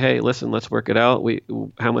distributors and say, hey, listen, let's work it out.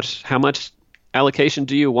 How much allocation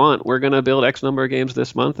do you want? We're going to build X number of games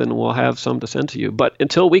this month, and we'll have some to send to you. But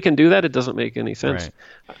until we can do that, it doesn't make any sense.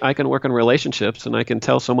 Right. I can work on relationships, and I can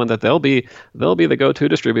tell someone that they'll be the go-to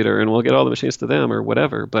distributor, and we'll get all the machines to them or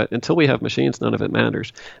whatever. But until we have machines, none of it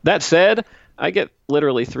matters. That said, I get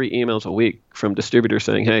literally 3 emails a week from distributors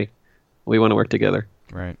saying, hey, We want to work together.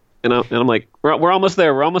 Right. And I'm like, we're almost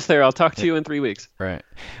there. We're almost there. I'll talk to you in 3 weeks. Right.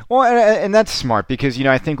 Well, and that's smart because,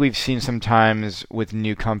 I think we've seen sometimes with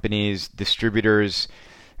new companies, distributors,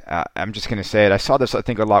 I'm just going to say it. I saw this, I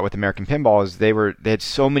think, a lot with American Pinball is they had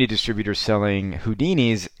so many distributors selling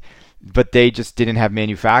Houdinis, but they just didn't have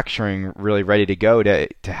manufacturing really ready to go to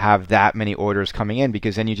have that many orders coming in,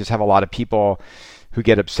 because then you just have a lot of people who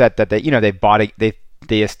get upset that they bought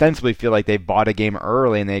they ostensibly feel like they bought a game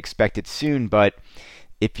early and they expect it soon, but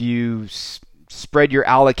if you spread your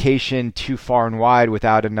allocation too far and wide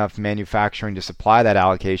without enough manufacturing to supply that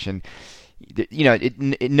allocation,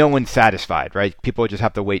 no one's satisfied, right? People just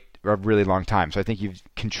have to wait a really long time. So I think you've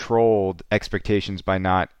controlled expectations by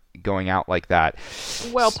not going out like that.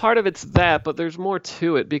 Well, part of it's that, but there's more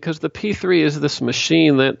to it, because the P3 is this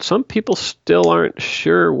machine that some people still aren't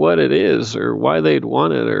sure what it is or why they'd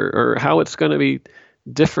want it or how it's going to be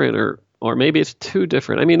different or maybe it's too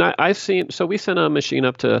different. I mean, I've seen, so we sent a machine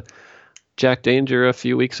up to Jack Danger a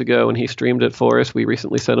few weeks ago and he streamed it for us. We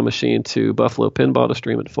recently sent a machine to Buffalo Pinball to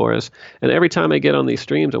stream it for us. And every time I get on these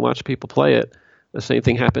streams and watch people play it, the same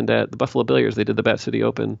thing happened at the Buffalo Billiards. They did the Bat City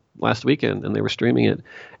Open last weekend and they were streaming it.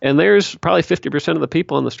 And there's probably 50% of the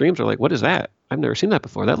people on the streams are like, what is that? I've never seen that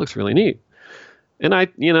before. That looks really neat.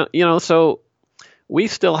 And so we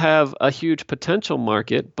still have a huge potential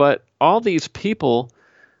market, but all these people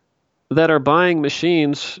that are buying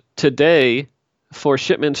machines today for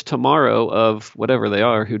shipments tomorrow of whatever they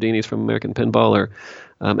are, Houdinis from American Pinball or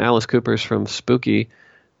Alice Cooper's from Spooky,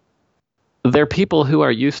 they're people who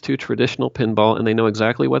are used to traditional pinball and they know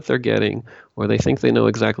exactly what they're getting, or they think they know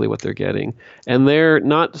exactly what they're getting. And they're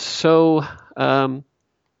not so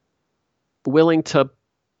willing to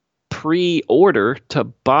pre-order to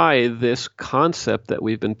buy this concept that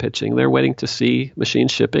we've been pitching. They're waiting to see machine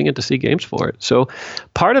shipping and to see games for it. So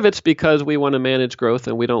part of it's because we want to manage growth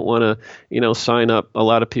and we don't want to, sign up a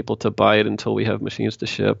lot of people to buy it until we have machines to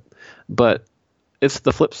ship. But it's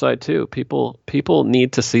the flip side too. People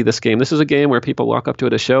need to see this game. This is a game where people walk up to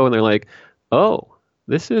it at a show and they're like, oh,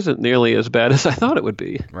 this isn't nearly as bad as I thought it would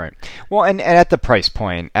be. Right. Well, and at the price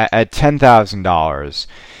point, at $10,000,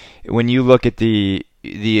 when you look at the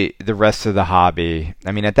rest of the hobby,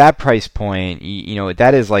 I mean, at that price point,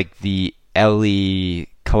 that is like the LE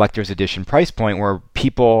collector's edition price point where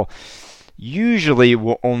people usually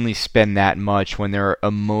will only spend that much when they're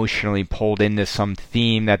emotionally pulled into some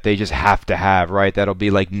theme that they just have to have, right? That'll be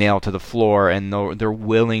like nailed to the floor and they're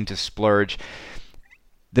willing to splurge.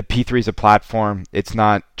 The P3 is a platform. It's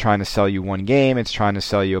not trying to sell you one game. It's trying to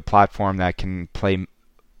sell you a platform that can play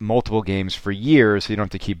multiple games for years, so you don't have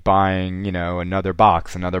to keep buying, another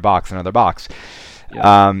box.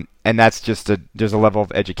 Yeah. And that's just there's a level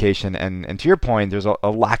of education, and to your point, there's a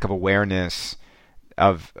lack of awareness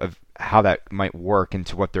of how that might work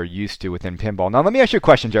into what they're used to within pinball. Now, let me ask you a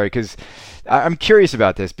question, Gerry, because I'm curious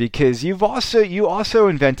about this, because you also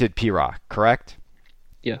invented P-Rock, correct?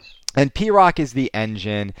 Yes. And P-Rock is the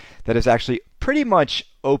engine that has actually pretty much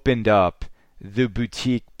opened up the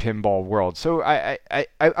boutique pinball world. So I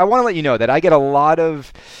want to let you know that I get a lot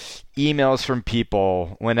of emails from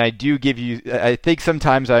people when I do give you, I think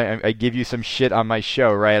sometimes I give you some shit on my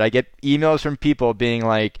show, right? I get emails from people being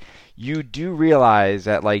like, you do realize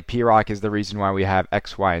that like P-Rock is the reason why we have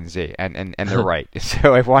X, Y, and Z, and they're right.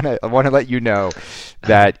 So I want to let you know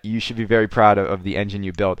that you should be very proud of the engine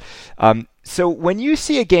you built. So when you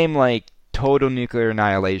see a game like Total Nuclear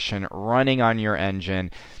Annihilation running on your engine,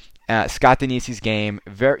 Scott Denisi's game,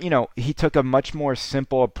 he took a much more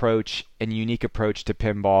simple approach and unique approach to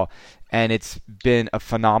pinball, and it's been a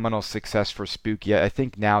phenomenal success for Spooky. I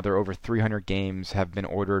think now there are over 300 games have been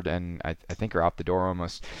ordered, and I think are out the door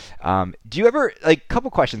almost. Do you ever, couple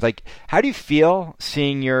questions, how do you feel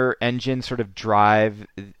seeing your engine sort of drive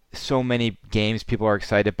so many games people are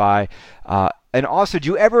excited by? And also, do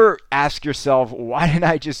you ever ask yourself, why didn't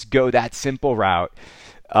I just go that simple route?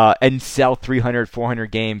 And sell 300, 400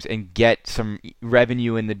 games and get some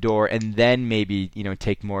revenue in the door, and then maybe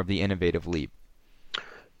take more of the innovative leap?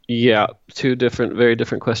 Yeah, two very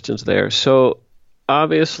different questions there. So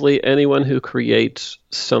obviously, anyone who creates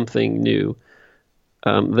something new,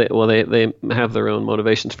 they have their own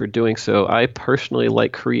motivations for doing so. I personally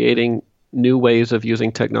like creating new ways of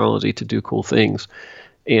using technology to do cool things.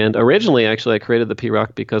 And originally, actually, I created the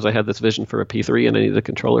P-Rock because I had this vision for a P3 and I needed a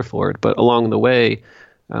controller for it. But along the way,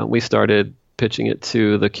 we started pitching it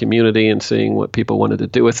to the community and seeing what people wanted to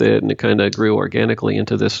do with it, and it kind of grew organically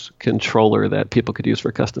into this controller that people could use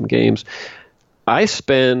for custom games. I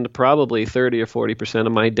spend probably 30 or 40%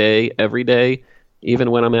 of my day every day,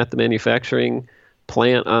 even when I'm at the manufacturing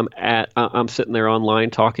plant, I'm sitting there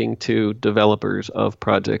online talking to developers of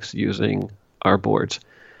projects using our boards.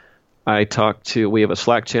 We have a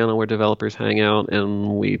Slack channel where developers hang out,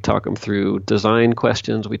 and we talk them through design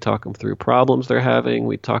questions. We talk them through problems they're having.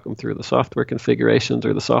 We talk them through the software configurations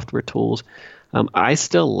or the software tools. I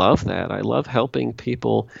still love that. I love helping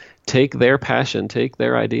people take their passion, take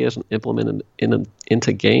their ideas, and implement it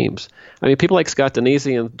into games. I mean, people like Scott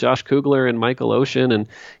Denisi and Josh Kugler and Michael Ocean and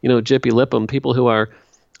Jippy Lippum, people who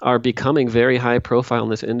are becoming very high profile in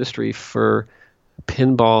this industry for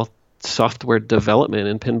pinball software development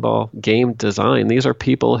and pinball game design. These are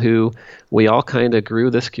people who we all kind of grew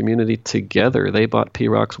this community together. They bought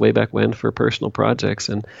P-Rocks way back when for personal projects,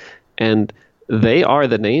 and they are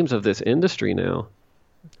the names of this industry now.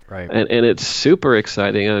 Right. And it's super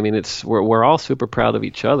exciting. I mean, we're all super proud of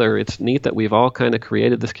each other. It's neat that we've all kind of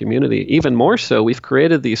created this community. Even more so, we've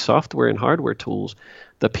created these software and hardware tools.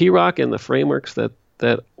 The P-Rock and the frameworks that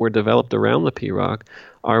were developed around the P-Rock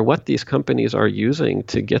are what these companies are using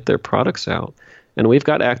to get their products out. And we've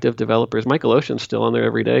got active developers. Michael Ocean's still on there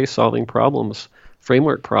every day solving problems,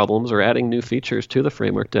 framework problems, or adding new features to the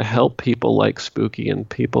framework to help people like Spooky and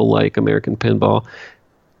people like American Pinball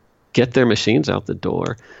get their machines out the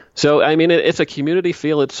door. So, I mean, it's a community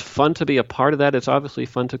feel. It's fun to be a part of that. It's obviously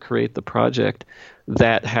fun to create the project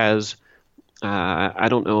that has,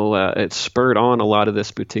 it's spurred on a lot of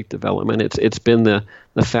this boutique development. It's been the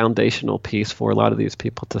foundational piece for a lot of these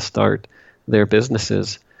people to start their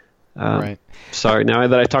businesses. Right. Sorry, now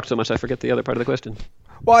that I talked so much, I forget the other part of the question.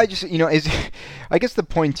 Well, I just, I guess the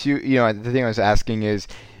point too, the thing I was asking is,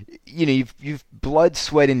 you've blood,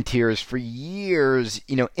 sweat, and tears for years,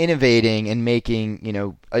 innovating and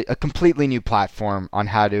making, a completely new platform on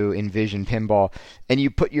how to envision pinball, and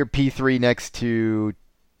you put your P3 next to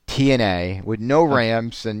TNA with no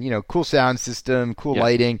ramps and, cool sound system, cool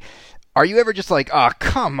lighting. Are you ever just like, oh,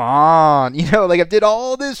 come on, I did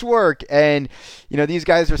all this work and, these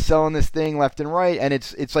guys are selling this thing left and right, and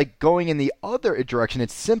it's like going in the other direction.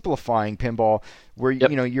 It's simplifying pinball where,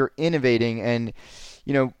 you're innovating and,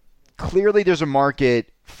 clearly there's a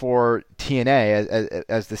market for TNA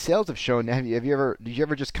as the sales have shown. Did you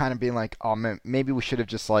ever just kind of be like, oh man, maybe we should have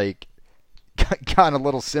just gone a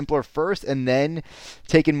little simpler first and then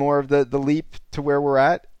taken more of the leap to where we're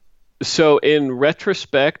at? So in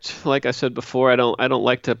retrospect, like I said before, I don't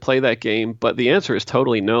like to play that game, but the answer is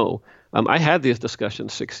totally no. I had these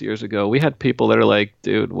discussions 6 years ago. We had people that are like,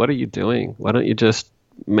 dude, what are you doing? Why don't you just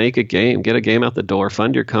make a game, get a game out the door,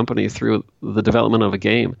 fund your company through the development of a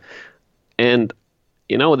game? And,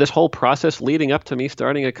 this whole process leading up to me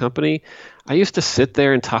starting a company, I used to sit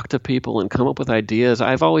there and talk to people and come up with ideas.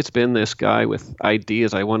 I've always been this guy with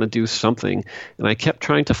ideas. I want to do something. And I kept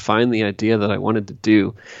trying to find the idea that I wanted to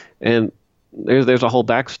do. And there's a whole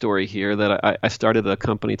backstory here that I started a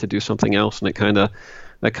company to do something else, and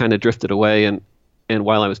that kind of drifted away. And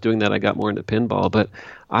while I was doing that, I got more into pinball. But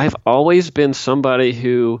I've always been somebody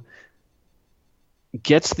who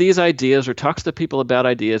gets these ideas or talks to people about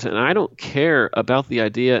ideas, and I don't care about the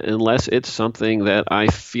idea unless it's something that I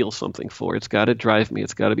feel something for. It's got to drive me.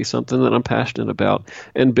 It's got to be something that I'm passionate about.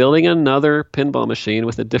 And building another pinball machine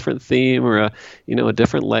with a different theme or a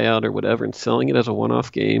different layout or whatever, and selling it as a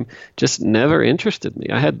one-off game just never interested me.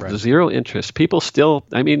 I had zero interest. People still,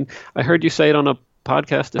 I heard you say it on a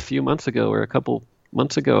podcast a few months ago or a couple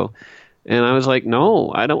months ago, and I was like,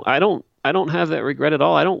 no, I don't have that regret at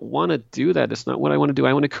all. I don't want to do that. It's not what I want to do.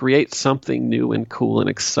 I want to create something new and cool and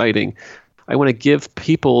exciting. I want to give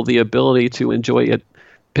people the ability to enjoy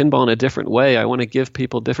pinball in a different way. I want to give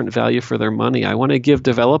people different value for their money. I want to give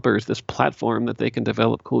developers this platform that they can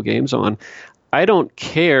develop cool games on. I don't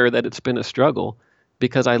care that it's been a struggle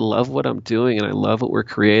because I love what I'm doing and I love what we're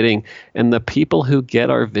creating. And the people who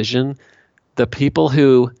get our vision, the people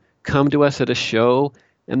who come to us at a show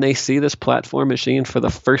and they see this platform machine for the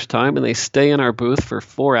first time and they stay in our booth for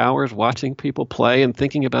 4 hours watching people play and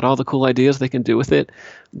thinking about all the cool ideas they can do with it,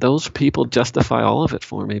 those people justify all of it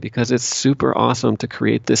for me because it's super awesome to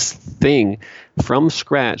create this thing from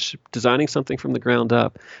scratch, designing something from the ground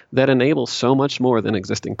up that enables so much more than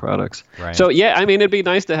existing products. Right. So yeah, it'd be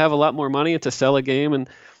nice to have a lot more money and to sell a game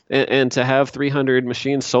and to have 300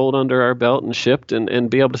 machines sold under our belt and shipped and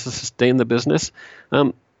be able to sustain the business.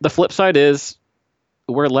 The flip side is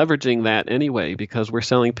we're leveraging that anyway because we're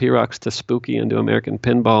selling P-Rocks to Spooky and to American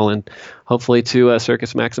Pinball and hopefully to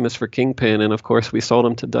Circus Maximus for Kingpin. And of course, we sold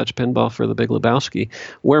them to Dutch Pinball for the Big Lebowski.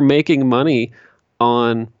 We're making money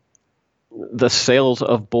on the sales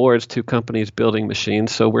of boards to companies building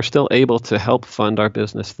machines. So we're still able to help fund our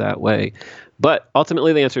business that way. But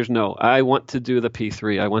ultimately, the answer is no. I want to do the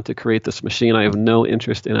P3. I want to create this machine. I have no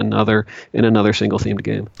interest in another single themed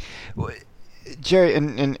game. Gerry,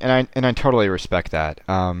 and I totally respect that.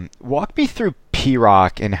 Walk me through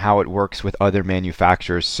P-Rock and how it works with other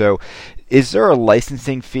manufacturers. So, is there a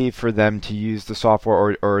licensing fee for them to use the software,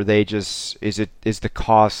 or are they just is the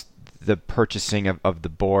cost the purchasing of the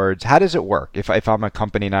boards? How does it work if I'm a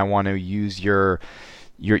company and I want to use your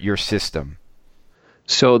system?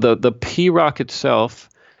 So the P-Rock itself,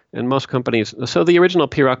 and most companies, so the original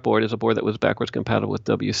P-Rock board is a board that was backwards compatible with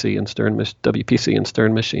WPC and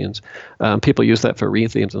Stern machines. People use that for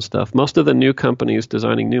rethemes and stuff. Most of the new companies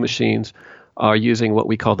designing new machines are using what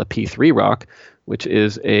we call the P3 Rock, which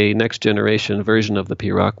is a next generation version of the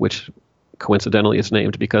P-Rock, which coincidentally is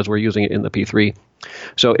named because we're using it in the P3.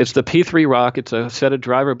 So it's the P3 Rock. It's a set of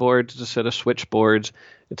driver boards, it's a set of switch boards,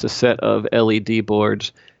 it's a set of LED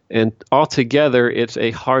boards, and altogether it's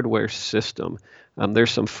a hardware system.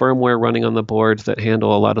 There's some firmware running on the boards that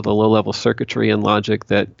handle a lot of the low-level circuitry and logic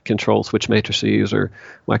that control switch matrices, well,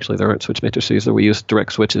 actually there aren't switch matrices, we use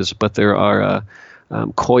direct switches, but there are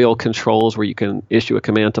coil controls where you can issue a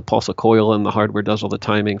command to pulse a coil, and the hardware does all the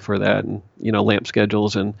timing for that, and lamp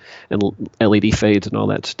schedules and LED fades and all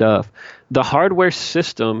that stuff. The hardware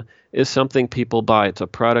system is something people buy. It's a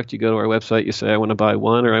product. You go to our website, you say, I want to buy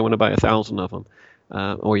one, or I want to buy 1,000 of them.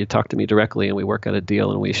 Or you talk to me directly and we work out a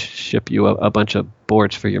deal and we ship you a bunch of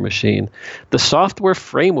boards for your machine. The software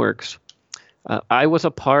frameworks,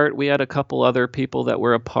 we had a couple other people that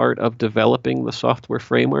were a part of developing the software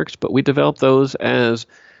frameworks, but we developed those as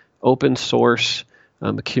open source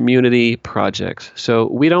community projects. So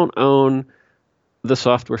we don't own the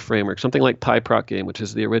software framework. Something like PyProc Game, which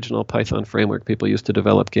is the original Python framework people used to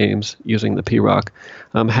develop games using the P-Rock,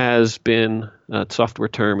 has been, software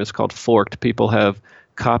term is called forked. People have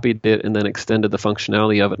copied it and then extended the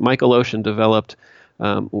functionality of it. Michael Ocean developed,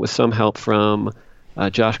 with some help from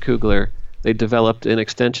Josh Kugler, they developed an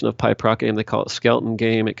extension of PyProc Game. They call it Skeleton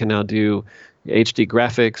Game. It can now do HD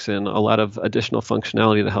graphics and a lot of additional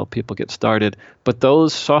functionality to help people get started. But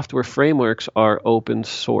those software frameworks are open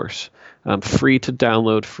source. Free to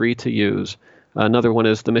download, free to use. Another one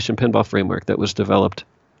is the Mission Pinball Framework that was developed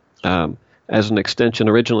as an extension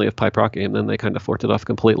originally of PyProc Game. Then they kind of forked it off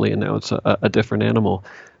completely, and now it's a different animal.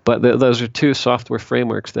 But those are two software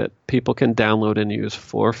frameworks that people can download and use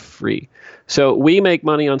for free. So we make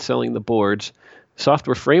money on selling the boards.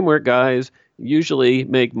 Software framework guys usually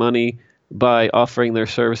make money by offering their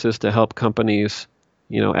services to help companies,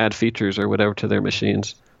 add features or whatever to their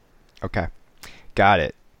machines. Okay, got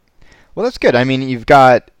it. Well, that's good. I mean, you've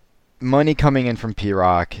got money coming in from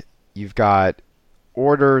P-Rock. You've got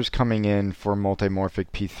orders coming in for Multimorphic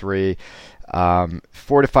P3.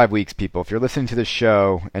 4 to 5 weeks, people. If you're listening to the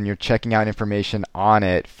show and you're checking out information on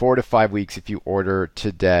it, 4 to 5 weeks if you order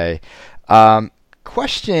today.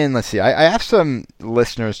 Question, let's see. I asked some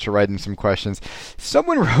listeners to write in some questions.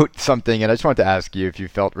 Someone wrote something, and I just wanted to ask you if you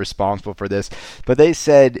felt responsible for this. But they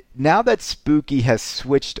said, now that Spooky has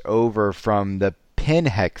switched over from the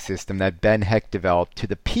Pinheck system that Ben Heck developed to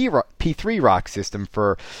the P3 Rock system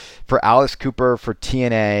for Alice Cooper, for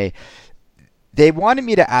TNA, they wanted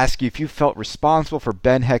me to ask you if you felt responsible for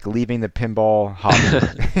Ben Heck leaving the pinball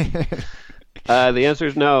hobby. The answer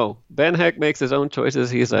is no. Ben Heck makes his own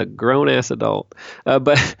choices. He's a grown-ass adult.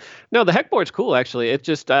 But no, the Heck board's cool, actually. It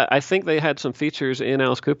just I think they had some features in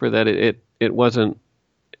Alice Cooper that it wasn't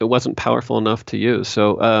powerful enough to use.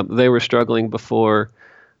 So they were struggling before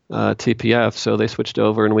TPF, so they switched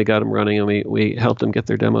over and we got them running, and we helped them get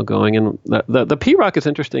their demo going. And the P-Rock is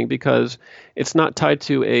interesting because it's not tied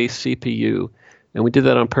to a CPU, and we did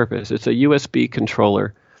that on purpose. It's a USB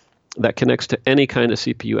controller that connects to any kind of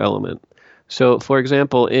CPU element. So, for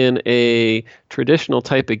example, in a traditional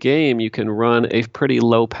type of game, you can run a pretty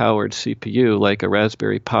low-powered CPU like a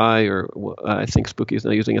Raspberry Pi, or I think Spooky's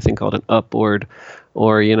now using a thing called an upboard,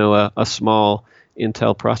 or a small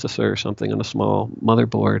Intel processor or something on a small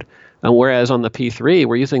motherboard. And whereas on the P3,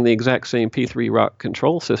 we're using the exact same P3 Rock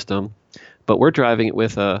control system, but we're driving it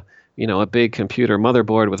with a big computer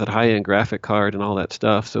motherboard with a high-end graphic card and all that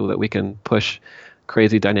stuff, so that we can push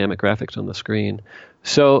crazy dynamic graphics on the screen.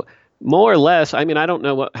 So more or less, I mean, I don't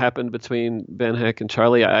know what happened between Ben Heck and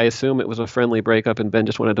Charlie. I assume it was a friendly breakup and Ben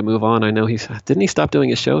just wanted to move on. I know didn't he stop doing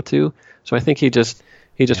his show too? So I think he just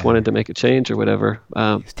wanted to make a change or whatever.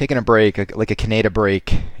 He's taking a break, like a Canada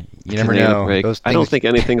break. You never know. I don't think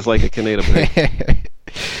anything's like a Canada break.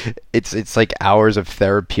 It's like hours of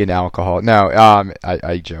therapy and alcohol. No,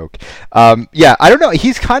 I joke. Yeah, I don't know.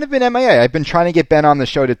 He's kind of been MIA. I've been trying to get Ben on the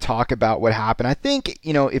show to talk about what happened. I think,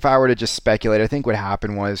 if I were to just speculate, I think what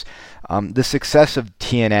happened was the success of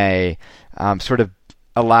TNA sort of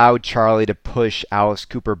allowed Charlie to push Alice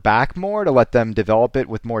Cooper back more to let them develop it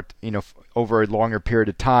with more, over a longer period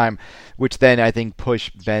of time, which then I think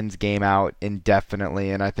pushed Ben's game out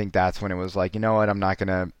indefinitely. And I think that's when it was like, you know what, I'm not going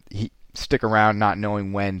to stick around not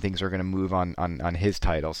knowing when things are going to move on his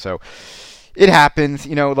title. So it happens.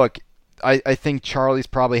 Look, I think Charlie's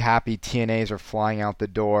probably happy TNAs are flying out the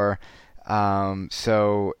door.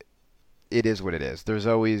 So it is what it is. There's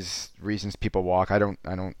always reasons people walk. I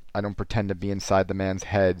don't pretend to be inside the man's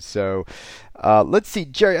head. So let's see,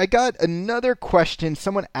 Gerry. I got another question.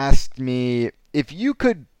 Someone asked me if you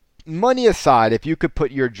could, money aside, if you could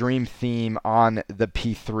put your dream theme on the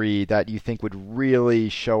P3 that you think would really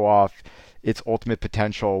show off its ultimate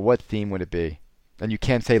potential, what theme would it be? And you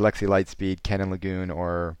can't say Lexi Lightspeed, Ken and Lagoon,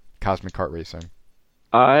 or Cosmic Kart Racing.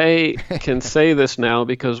 I can say this now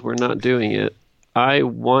because we're not doing it. I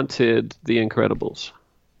wanted The Incredibles.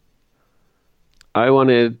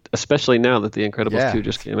 Especially now that The Incredibles 2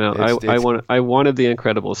 just came out, I wanted The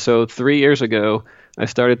Incredibles. So 3 years ago, I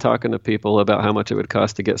started talking to people about how much it would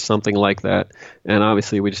cost to get something like that. And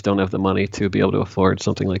obviously, we just don't have the money to be able to afford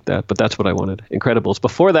something like that. But that's what I wanted, Incredibles.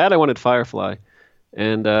 Before that, I wanted Firefly.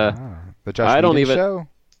 And the Josh Whedon show?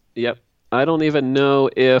 Yep. I don't even know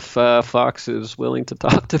if Fox is willing to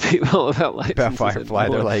talk to people about licenses. About Firefly,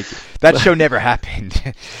 they're like, that show never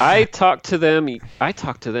happened. I talked to them in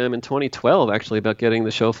 2012 actually about getting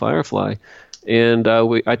the show Firefly, and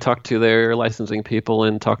I talked to their licensing people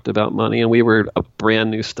and talked about money. And we were a brand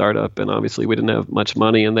new startup, and obviously we didn't have much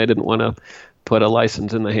money, and they didn't want to put a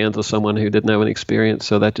license in the hands of someone who didn't have any experience,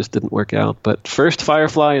 so that just didn't work out. But first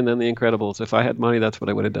Firefly, and then The Incredibles. If I had money, that's what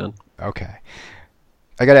I would have done. Okay.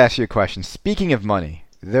 I got to ask you a question. Speaking of money,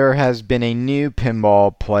 there has been a new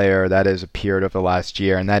pinball player that has appeared over the last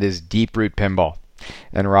year, and that is Deep Root Pinball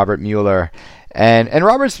and Robert Mueller. And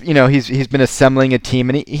Robert's, he's been assembling a team,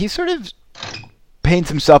 and he sort of paints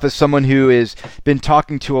himself as someone who has been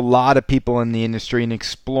talking to a lot of people in the industry and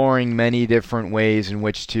exploring many different ways in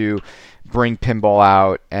which to bring pinball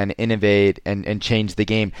out and innovate and change the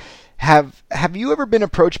game. Have you ever been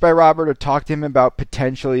approached by Robert or talked to him about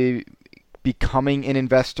potentially becoming an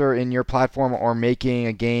investor in your platform or making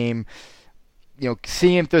a game,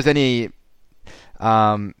 seeing if there's any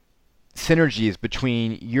synergies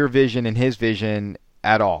between your vision and his vision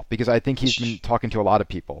at all? Because I think he's been talking to a lot of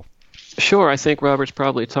people. Sure, I think Robert's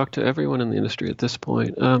probably talked to everyone in the industry at this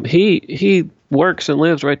point. He works and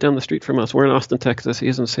lives right down the street from us. We're in Austin, Texas.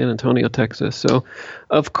 He's in San Antonio, Texas. So,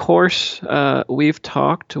 of course, we've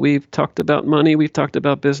talked. We've talked about money. We've talked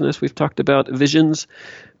about business. We've talked about visions.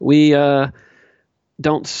 We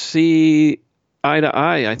don't see eye to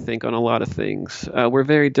eye, I think, on a lot of things. We're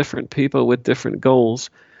very different people with different goals.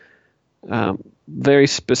 Very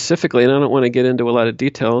specifically, and I don't want to get into a lot of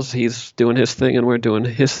details. He's doing his thing, and we're doing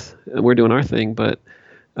our thing. But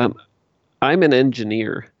I'm an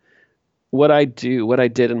engineer. What I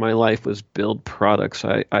did in my life was build products.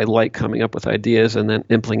 I like coming up with ideas and then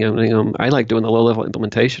implementing them. I like doing the low-level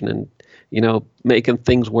implementation and making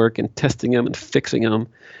things work and testing them and fixing them.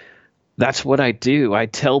 That's what I do. I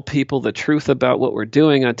tell people the truth about what we're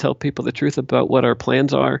doing. I tell people the truth about what our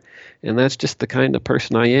plans are. And that's just the kind of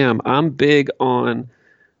person I am. I'm big on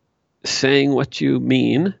saying what you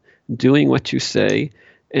mean, doing what you say,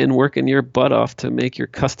 and working your butt off to make your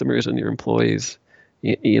customers and your employees,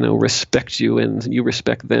 respect you and you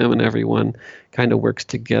respect them, and everyone kind of works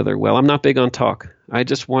together well. I'm not big on talk. I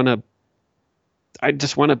just want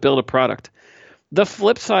to build a product. The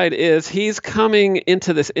flip side is he's coming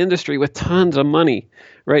into this industry with tons of money,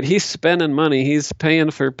 right? He's spending money. He's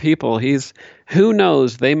paying for people. Who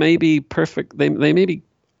knows? They may be perfect. They may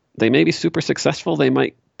be super successful. They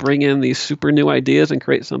might bring in these super new ideas and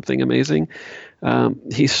create something amazing.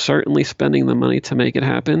 He's certainly spending the money to make it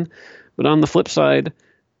happen. But on the flip side,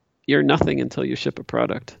 you're nothing until you ship a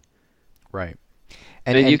product. Right.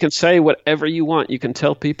 And you can say whatever you want. You can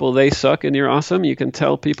tell people they suck and you're awesome. You can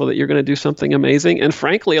tell people that you're going to do something amazing. And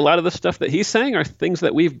frankly, a lot of the stuff that he's saying are things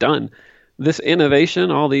that we've done. This innovation,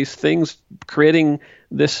 all these things, creating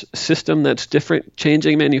this system that's different,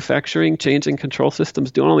 changing manufacturing, changing control systems,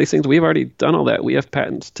 doing all these things. We've already done all that. We have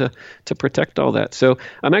patents to protect all that. So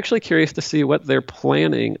I'm actually curious to see what they're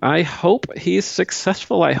planning. I hope he's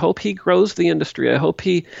successful. I hope he grows the industry. I hope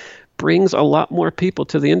he brings a lot more people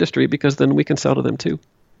to the industry, because then we can sell to them too.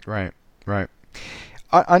 Right.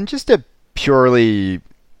 On just a purely,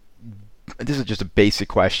 this is just a basic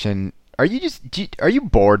question. Are you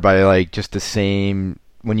bored by like just the same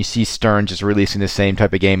when you see Stern just releasing the same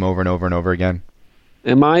type of game over and over and over again?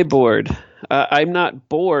 Am I bored? I'm not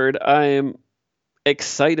bored. I'm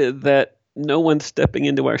excited that no one's stepping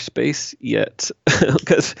into our space yet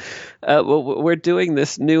because we're doing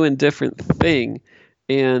this new and different thing.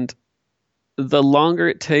 And the longer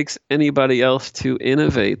it takes anybody else to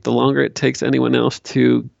innovate, the longer it takes anyone else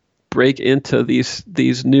to break into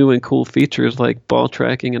these new and cool features like ball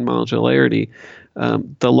tracking and modularity,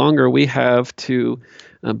 the longer we have to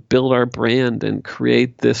build our brand and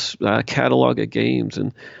create this catalog of games.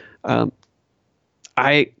 And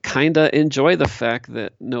I kind of enjoy the fact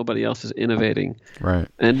that nobody else is innovating. Right.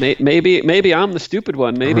 And maybe I'm the stupid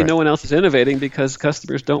one. Maybe Right. no one else is innovating because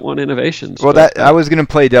customers don't want innovations. Well, But that I was going to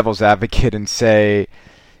play devil's advocate and say,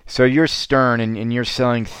 so you're Stern and you're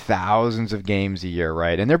selling thousands of games a year,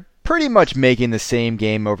 right? And they're pretty much making the same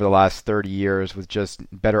game over the last 30 years with just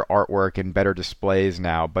better artwork and better displays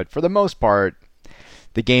now. But for the most part,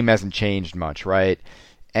 the game hasn't changed much, right?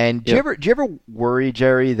 And yeah. do you ever worry,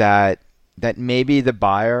 Gerry, that maybe the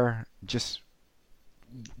buyer just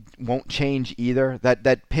won't change either?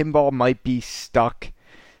 That pinball might be stuck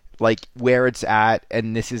like where it's at,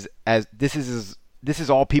 and this is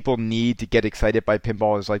all people need to get excited by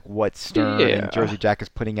pinball is like what Stern and Yeah. Jersey Jack is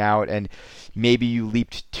putting out, and maybe you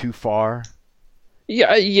leaped too far.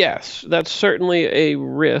 Yeah, yes, that's certainly a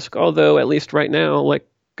risk. Although, at least right now, like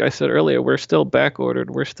I said earlier, we're still back ordered.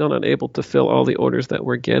 We're still not able to fill all the orders that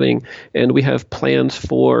we're getting, and we have plans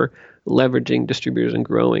for leveraging distributors and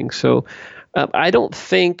growing. So, I don't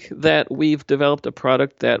think that we've developed a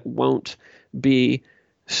product that won't be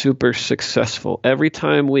super successful. Every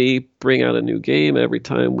time we bring out a new game, every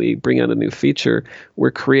time we bring out a new feature,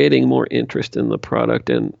 we're creating more interest in the product,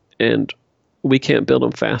 and we can't build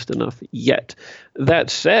them fast enough yet. That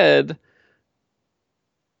said,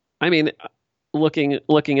 I mean,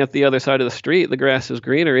 looking at the other side of the street, the grass is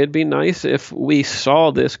greener. It'd be nice if we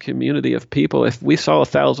saw this community of people. If we saw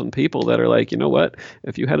 1,000 people that are like, you know what?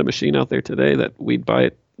 If you had a machine out there today that we'd buy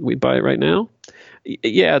it right now.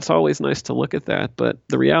 Yeah, it's always nice to look at that, but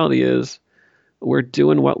the reality is we're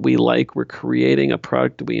doing what we like. We're creating a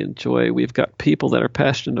product we enjoy. We've got people that are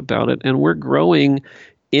passionate about it, and we're growing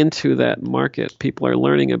into that market. People are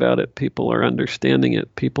learning about it. People are understanding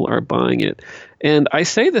it. People are buying it. And I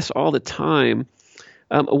say this all the time.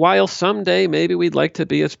 While someday maybe we'd like to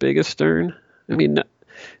be as big as Stern. I mean, some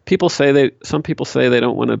people say they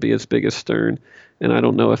don't want to be as big as Stern, and I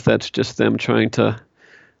don't know if that's just them trying to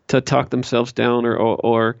talk themselves down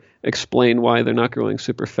or explain why they're not growing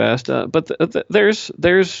super fast. But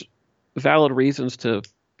there's valid reasons to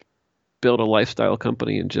build a lifestyle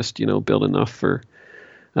company and just build enough for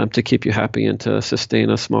to keep you happy and to sustain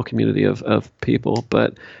a small community of people.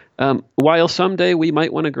 But while someday we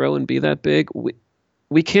might want to grow and be that big,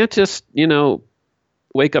 we can't just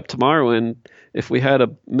wake up tomorrow and if we had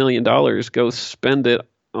 $1 million, go spend it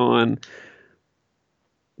on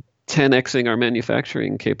 10xing our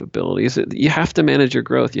manufacturing capabilities. You have to manage your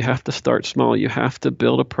growth. You have to start small. You have to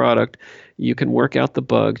build a product. You can work out the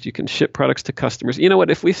bugs. You can ship products to customers. You know what?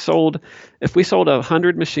 If we sold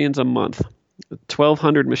 100 machines a month,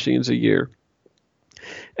 1,200 machines a year,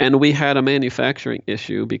 and we had a manufacturing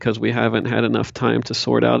issue because we haven't had enough time to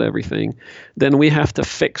sort out everything, then we have to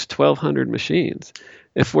fix 1,200 machines.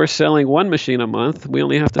 If we're selling one machine a month, we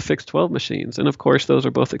only have to fix 12 machines. And of course, those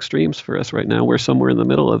are both extremes for us right now. We're somewhere in the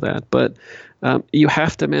middle of that. But you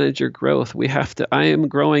have to manage your growth. I am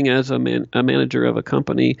growing as a manager of a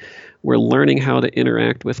company. We're learning how to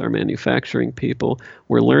interact with our manufacturing people.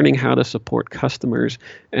 We're learning how to support customers.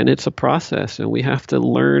 And it's a process. And we have to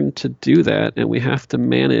learn to do that. And we have to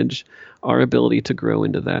manage our ability to grow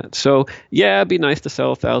into that. So yeah, it'd be nice to sell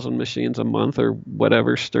 1,000 machines a month or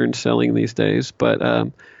whatever Stern's selling these days,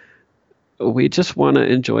 but we just want to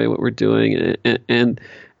enjoy what we're doing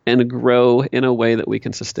and grow in a way that we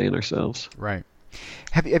can sustain ourselves. Right.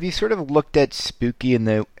 Have you sort of looked at Spooky and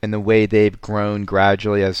the way they've grown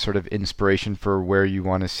gradually as sort of inspiration for where you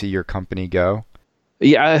want to see your company go?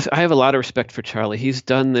 Yeah, I have a lot of respect for Charlie. He's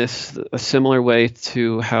done this a similar way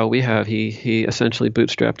to how we have. He essentially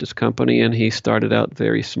bootstrapped his company, and he started out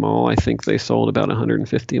very small. I think they sold about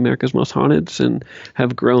 150 America's Most Haunteds and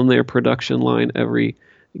have grown their production line every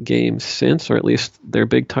game since, or at least their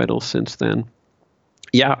big titles since then.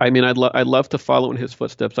 Yeah, I mean, I'd love to follow in his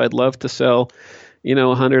footsteps. I'd love to sell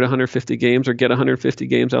 100, 150 games or get 150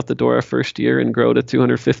 games out the door our first year and grow to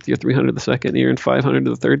 250 or 300 the second year and 500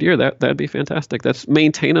 the third year. That'd be fantastic. That's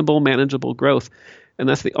maintainable, manageable growth. And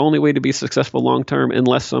that's the only way to be successful long term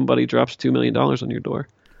unless somebody drops $2 million on your door.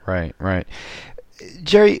 Right, right.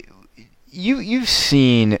 Gerry, you've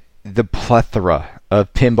seen the plethora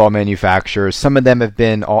of pinball manufacturers. Some of them have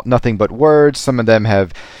been nothing but words. Some of them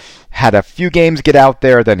have had a few games get out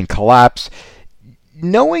there, then collapse.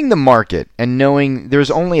 Knowing the market and knowing there's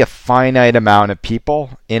only a finite amount of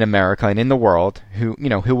people in America and in the world who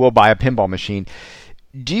will buy a pinball machine,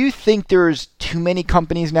 do you think there's too many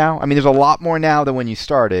companies now? I mean, there's a lot more now than when you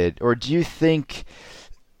started, or do you think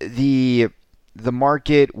the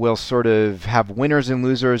market will sort of have winners and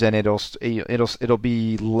losers, and it'll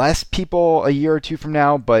be less people a year or two from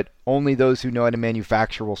now, but only those who know how to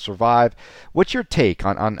manufacture will survive? What's your take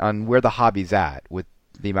on where the hobby's at with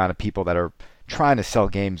the amount of people that are trying to sell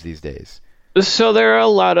games these days? So there are a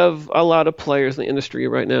lot of players in the industry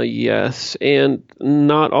right now, yes, and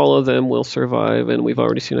not all of them will survive, and we've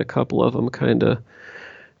already seen a couple of them kind of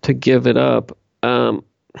to give it up.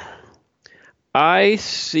 I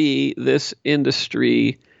see this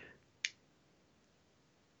industry.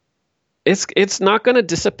 It's not going to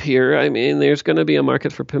disappear. I mean, there's going to be a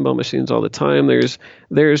market for pinball machines all the time.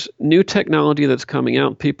 There's new technology that's coming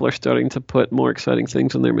out. People are starting to put more exciting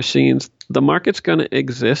things in their machines. The market's going to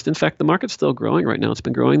exist. In fact, the market's still growing right now. It's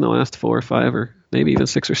been growing the last 4 or 5 or maybe even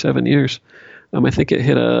 6 or 7 years. I think it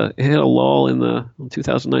hit a lull in the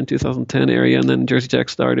 2009, 2010 area, and then Jersey Jack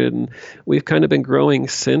started, and we've kind of been growing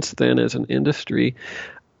since then as an industry.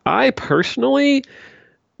 I personally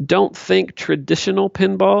don't think traditional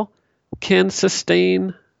pinball can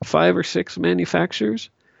sustain 5 or 6 manufacturers,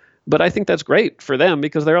 but I think that's great for them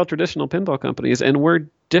because they're all traditional pinball companies, and we're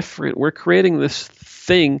different. We're creating this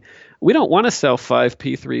thing. We don't want to sell 5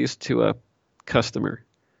 P3s to a customer.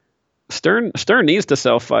 Stern needs to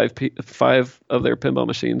sell 5 of their pinball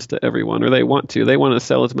machines to everyone, or they want to. They want to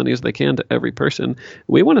sell as many as they can to every person.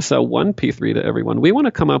 We want to sell 1 P3 to everyone. We want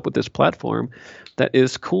to come up with this platform that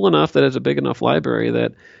is cool enough, that has a big enough library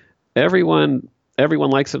that everyone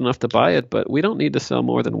likes it enough to buy it, but we don't need to sell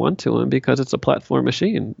more than 1 to them because it's a platform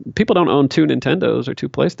machine. People don't own 2 Nintendos or 2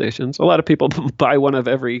 PlayStations. A lot of people buy one of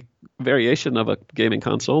every variation of a gaming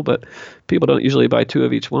console, but people don't usually buy 2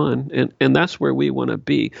 of each one, and that's where we want to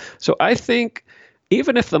be. So I think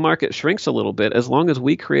even if the market shrinks a little bit, as long as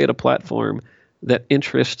we create a platform that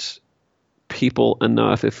interests people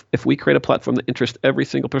enough, if we create a platform that interests every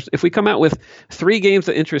single person, if we come out with 3 games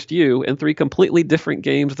that interest you and 3 completely different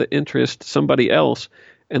games that interest somebody else,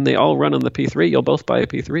 and they all run on the P3, you'll both buy a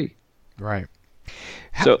P3. Right.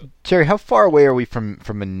 Gerry, how far away are we from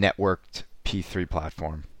a networked P3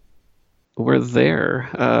 platform? We're there.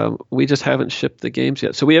 We just haven't shipped the games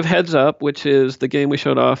yet. So we have Heads Up, which is the game we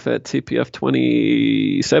showed off at TPF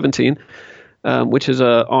 2017. Which is an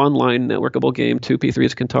online networkable game. 2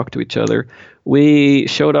 P3s can talk to each other. We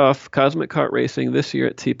showed off Cosmic Kart Racing this year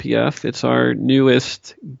at TPF. It's our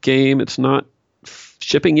newest game. It's not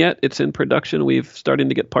shipping yet. It's in production. We've starting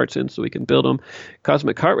to get parts in so we can build them.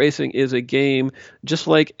 Cosmic Kart Racing is a game just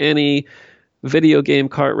like any video game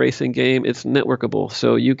kart racing game. It's networkable.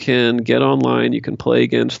 So you can get online. You can play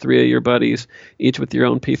against 3 of your buddies, each with your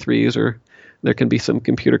own P3s, or there can be some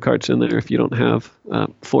computer carts in there if you don't have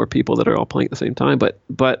 4 people that are all playing at the same time.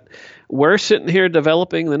 But we're sitting here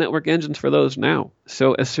developing the network engines for those now.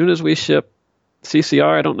 So as soon as we ship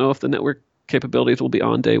CCR, I don't know if the network capabilities will be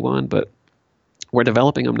on day one, but we're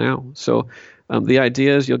developing them now. So the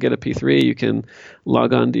idea is you'll get a P3, you can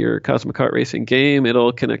log on to your Cosmic Kart Racing game,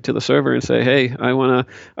 it'll connect to the server and say, hey, I wanna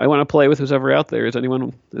play with who's ever out there. Is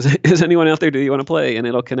anyone out there? Do you want to play? And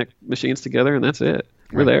it'll connect machines together, and that's it.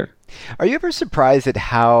 We're there. Are you ever surprised at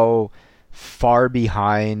how far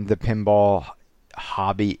behind the pinball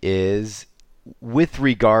hobby is with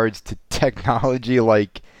regards to technology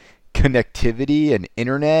like connectivity and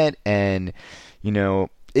internet? And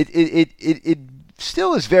it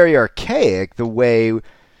still is very archaic the way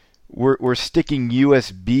we're sticking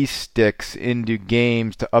USB sticks into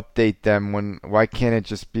games to update them. Why can't it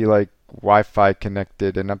just be like Wi-Fi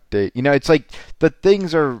connected and update? It's like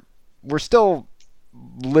we're still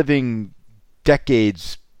living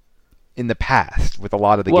decades in the past with a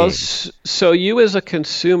lot of the games. So you as a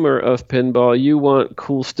consumer of pinball, you want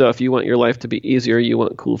cool stuff. You want your life to be easier. You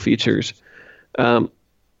want cool features.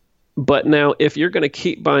 But now if you're going to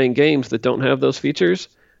keep buying games that don't have those features,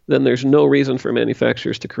 then there's no reason for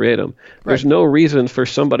manufacturers to create them. Right. There's no reason for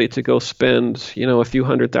somebody to go spend, a few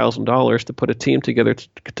 $100,000 to put a team together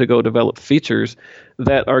to go develop features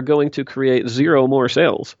that are going to create 0 more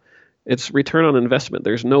sales. It's return on investment.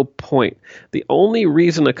 There's no point. The only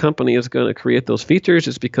reason a company is going to create those features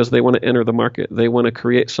is because they want to enter the market. They want to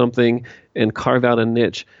create something and carve out a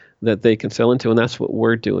niche that they can sell into, and that's what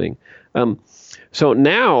we're doing. So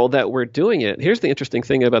now that we're doing it, here's the interesting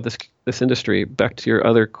thing about this industry. Back to your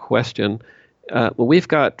other question, well, we've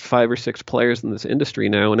got 5 or 6 players in this industry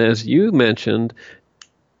now, and as you mentioned,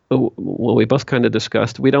 well, we both kind of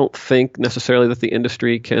discussed, we don't think necessarily that the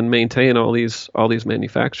industry can maintain all these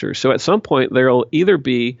manufacturers. So at some point, there'll either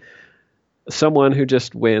be someone who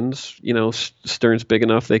just wins, Stern's big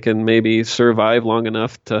enough, they can maybe survive long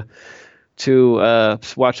enough to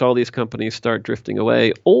watch all these companies start drifting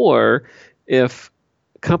away, or if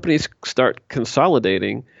companies start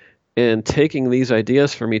consolidating and taking these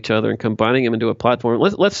ideas from each other and combining them into a platform.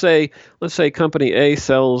 Let's say company A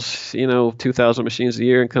sells 2,000 machines a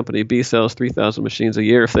year and company B sells 3,000 machines a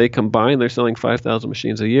year. If they combine, they're selling 5,000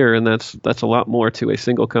 machines a year, and that's a lot more to a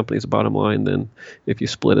single company's bottom line than if you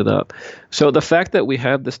split it up. So the fact that we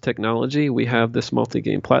have this technology, we have this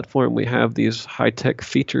multi-game platform, we have these high-tech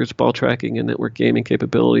features, ball tracking and network gaming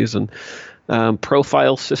capabilities, and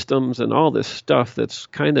profile systems and all this stuff that's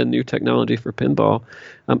kind of new technology for pinball.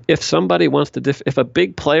 If somebody wants to, if a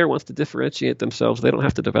big player wants to differentiate themselves, they don't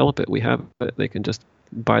have to develop it. We have it. They can just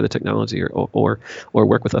buy the technology or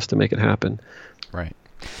work with us to make it happen. Right.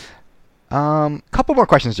 Couple more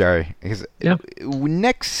questions, Gerry. Because yeah.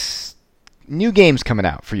 Next, new games coming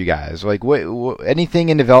out for you guys. Like, what anything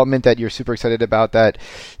in development that you're super excited about? That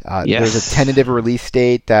Yes. There's a tentative release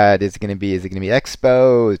date that is going to be. Is it going to be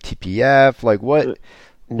Expo, TPF? Like what?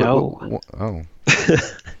 No. Oh.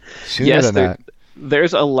 Sooner yes, than that.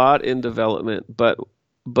 There's a lot in development, but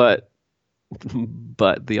the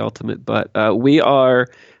ultimate but, we are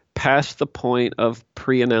past the point of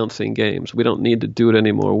pre-announcing games. We don't need to do it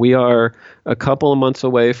anymore. We are a couple of months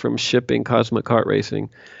away from shipping Cosmic Kart Racing,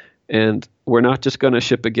 and we're not just going to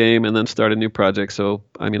ship a game and then start a new project. So,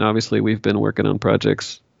 I mean, obviously, we've been working on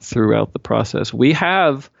projects throughout the process. We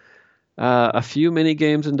have a few mini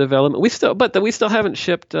games in development. We still haven't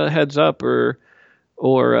shipped Heads Up or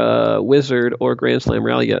Wizard or Grand Slam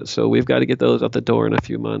Rally yet. So we've got to get those out the door in a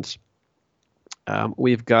few months.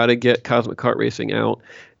 We've got to get Cosmic Kart Racing out,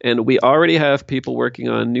 and we already have people working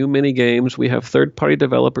on new mini games. We have third-party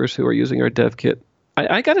developers who are using our dev kit.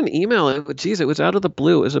 I got an email. It was out of the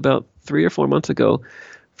blue. It was about 3 or 4 months ago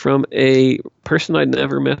from a person I'd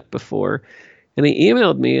never met before, and he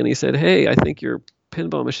emailed me and he said, "Hey, I think your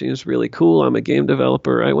pinball machine is really cool. I'm a game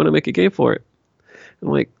developer. I want to make a game for it." I'm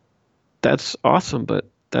like, "That's awesome, but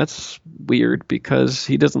that's weird because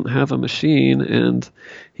he doesn't have a machine and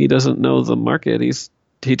he doesn't know the market.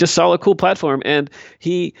 He just saw a cool platform, and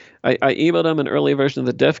I emailed him an early version of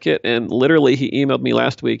the dev kit, and literally he emailed me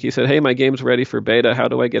last week. He said, "Hey, my game's ready for beta. How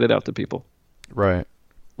do I get it out to people?" Right.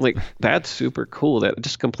 Like, that's super cool. That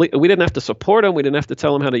just we didn't have to support him. We didn't have to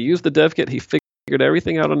tell him how to use the dev kit. He figured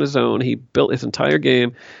everything out on his own. He built his entire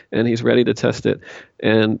game, and he's ready to test it.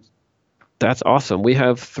 And that's awesome. We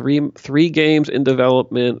have three games in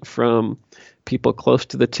development from people close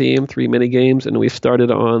to the team, 3 mini games, and we've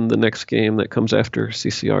started on the next game that comes after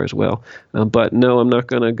CCR as well. But no, I'm not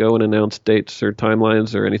going to go and announce dates or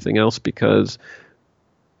timelines or anything else because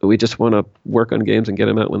we just want to work on games and get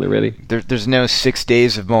them out when they're ready. There's no 6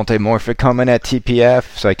 days of Multimorphic coming at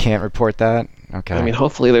TPF, so I can't report that. Okay. I mean,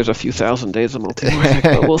 hopefully there's a few thousand days of Multimorphic,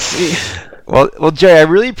 but we'll see. Well, Gerry, I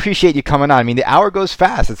really appreciate you coming on. I mean, the hour goes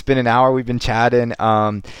fast. It's been an hour. We've been chatting.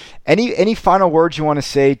 Any final words you want to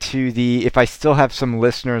say to if I still have some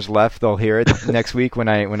listeners left, they'll hear it next week when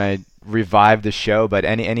I revive the show. But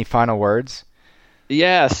any final words?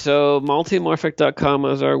 Yeah, so multimorphic.com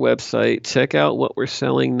is our website. Check out what we're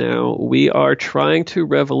selling now. We are trying to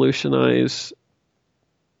revolutionize.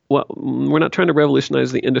 Well, we're not trying to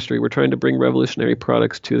revolutionize the industry. We're trying to bring revolutionary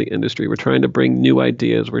products to the industry. We're trying to bring new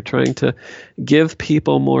ideas. We're trying to give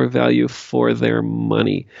people more value for their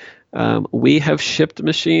money. We have shipped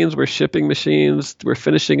machines. We're shipping machines. We're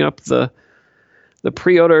finishing up the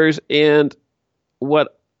pre-orders. And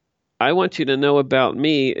what I want you to know about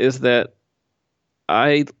me is that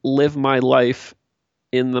I live my life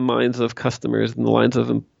in the minds of customers, in the lives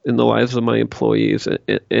of my employees,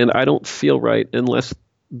 and I don't feel right unless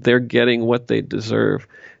they're getting what they deserve.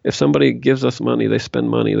 If somebody gives us money, they spend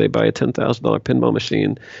money, they buy a $10,000 pinball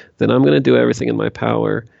machine, then I'm going to do everything in my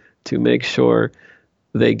power to make sure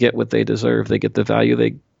they get what they deserve. They get the value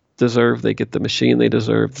they deserve. They get the machine they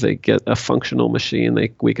deserve. They get a functional machine.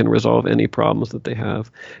 We can resolve any problems that they have.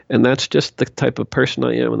 And that's just the type of person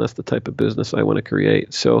I am, and that's the type of business I want to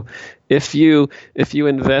create. So if you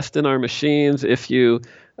invest in our machines, if you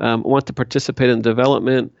want to participate in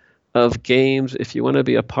development of games, if you want to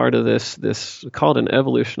be a part of this called an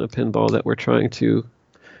evolution of pinball that we're trying to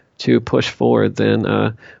push forward,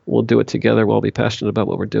 then we'll do it together. We'll be passionate about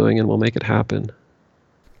what we're doing, and we'll make it happen.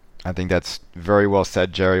 I think that's very well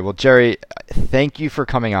said, Gerry. Well, Gerry, thank you for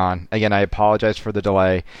coming on. Again, I apologize for the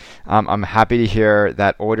delay. I'm happy to hear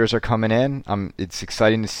that orders are coming in. It's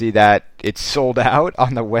exciting to see that it's sold out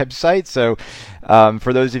on the website. So,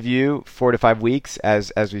 for those of you, 4 to 5 weeks,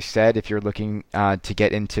 as we said, if you're looking to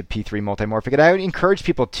get into P3 multimorphic, and I would encourage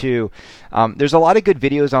people to. There's a lot of good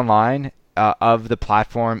videos online. Of the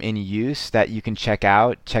platform in use that you can check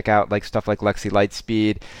out. Check out like stuff like Lexi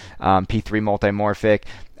Lightspeed, P3 Multimorphic.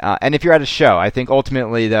 And if you're at a show, I think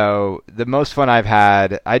ultimately though, the most fun I've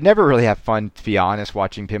had, I'd never really have fun to be honest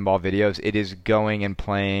watching pinball videos. It is going and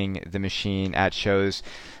playing the machine at shows.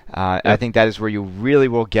 I think that is where you really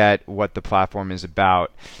will get what the platform is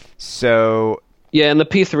about. So yeah, and the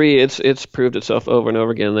P3, it's proved itself over and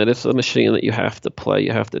over again that it's a machine that you have to play,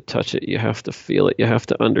 you have to touch it, you have to feel it, you have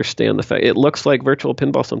to understand the fact. It looks like virtual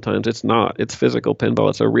pinball sometimes. It's not. It's physical pinball.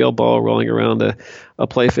 It's a real ball rolling around a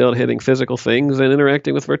play field, hitting physical things and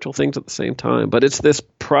interacting with virtual things at the same time. But it's this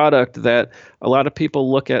product that a lot of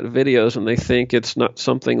people look at videos and they think it's not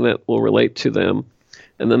something that will relate to them.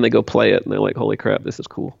 And then they go play it and they're like, holy crap, this is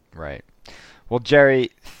cool. Right. Well,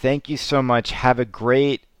 Gerry, thank you so much. Have a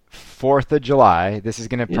great 4th of July. This is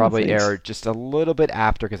going to probably air just a little bit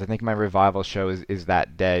after because I think my revival show is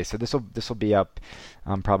that day. So this will be up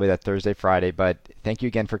probably that Thursday, Friday. But thank you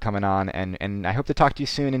again for coming on, and I hope to talk to you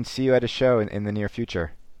soon and see you at a show in the near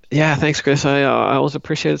future. Yeah, thanks, Chris. I always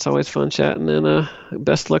appreciate it. It's always fun chatting, and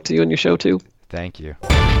best of luck to you and your show too. Thank you.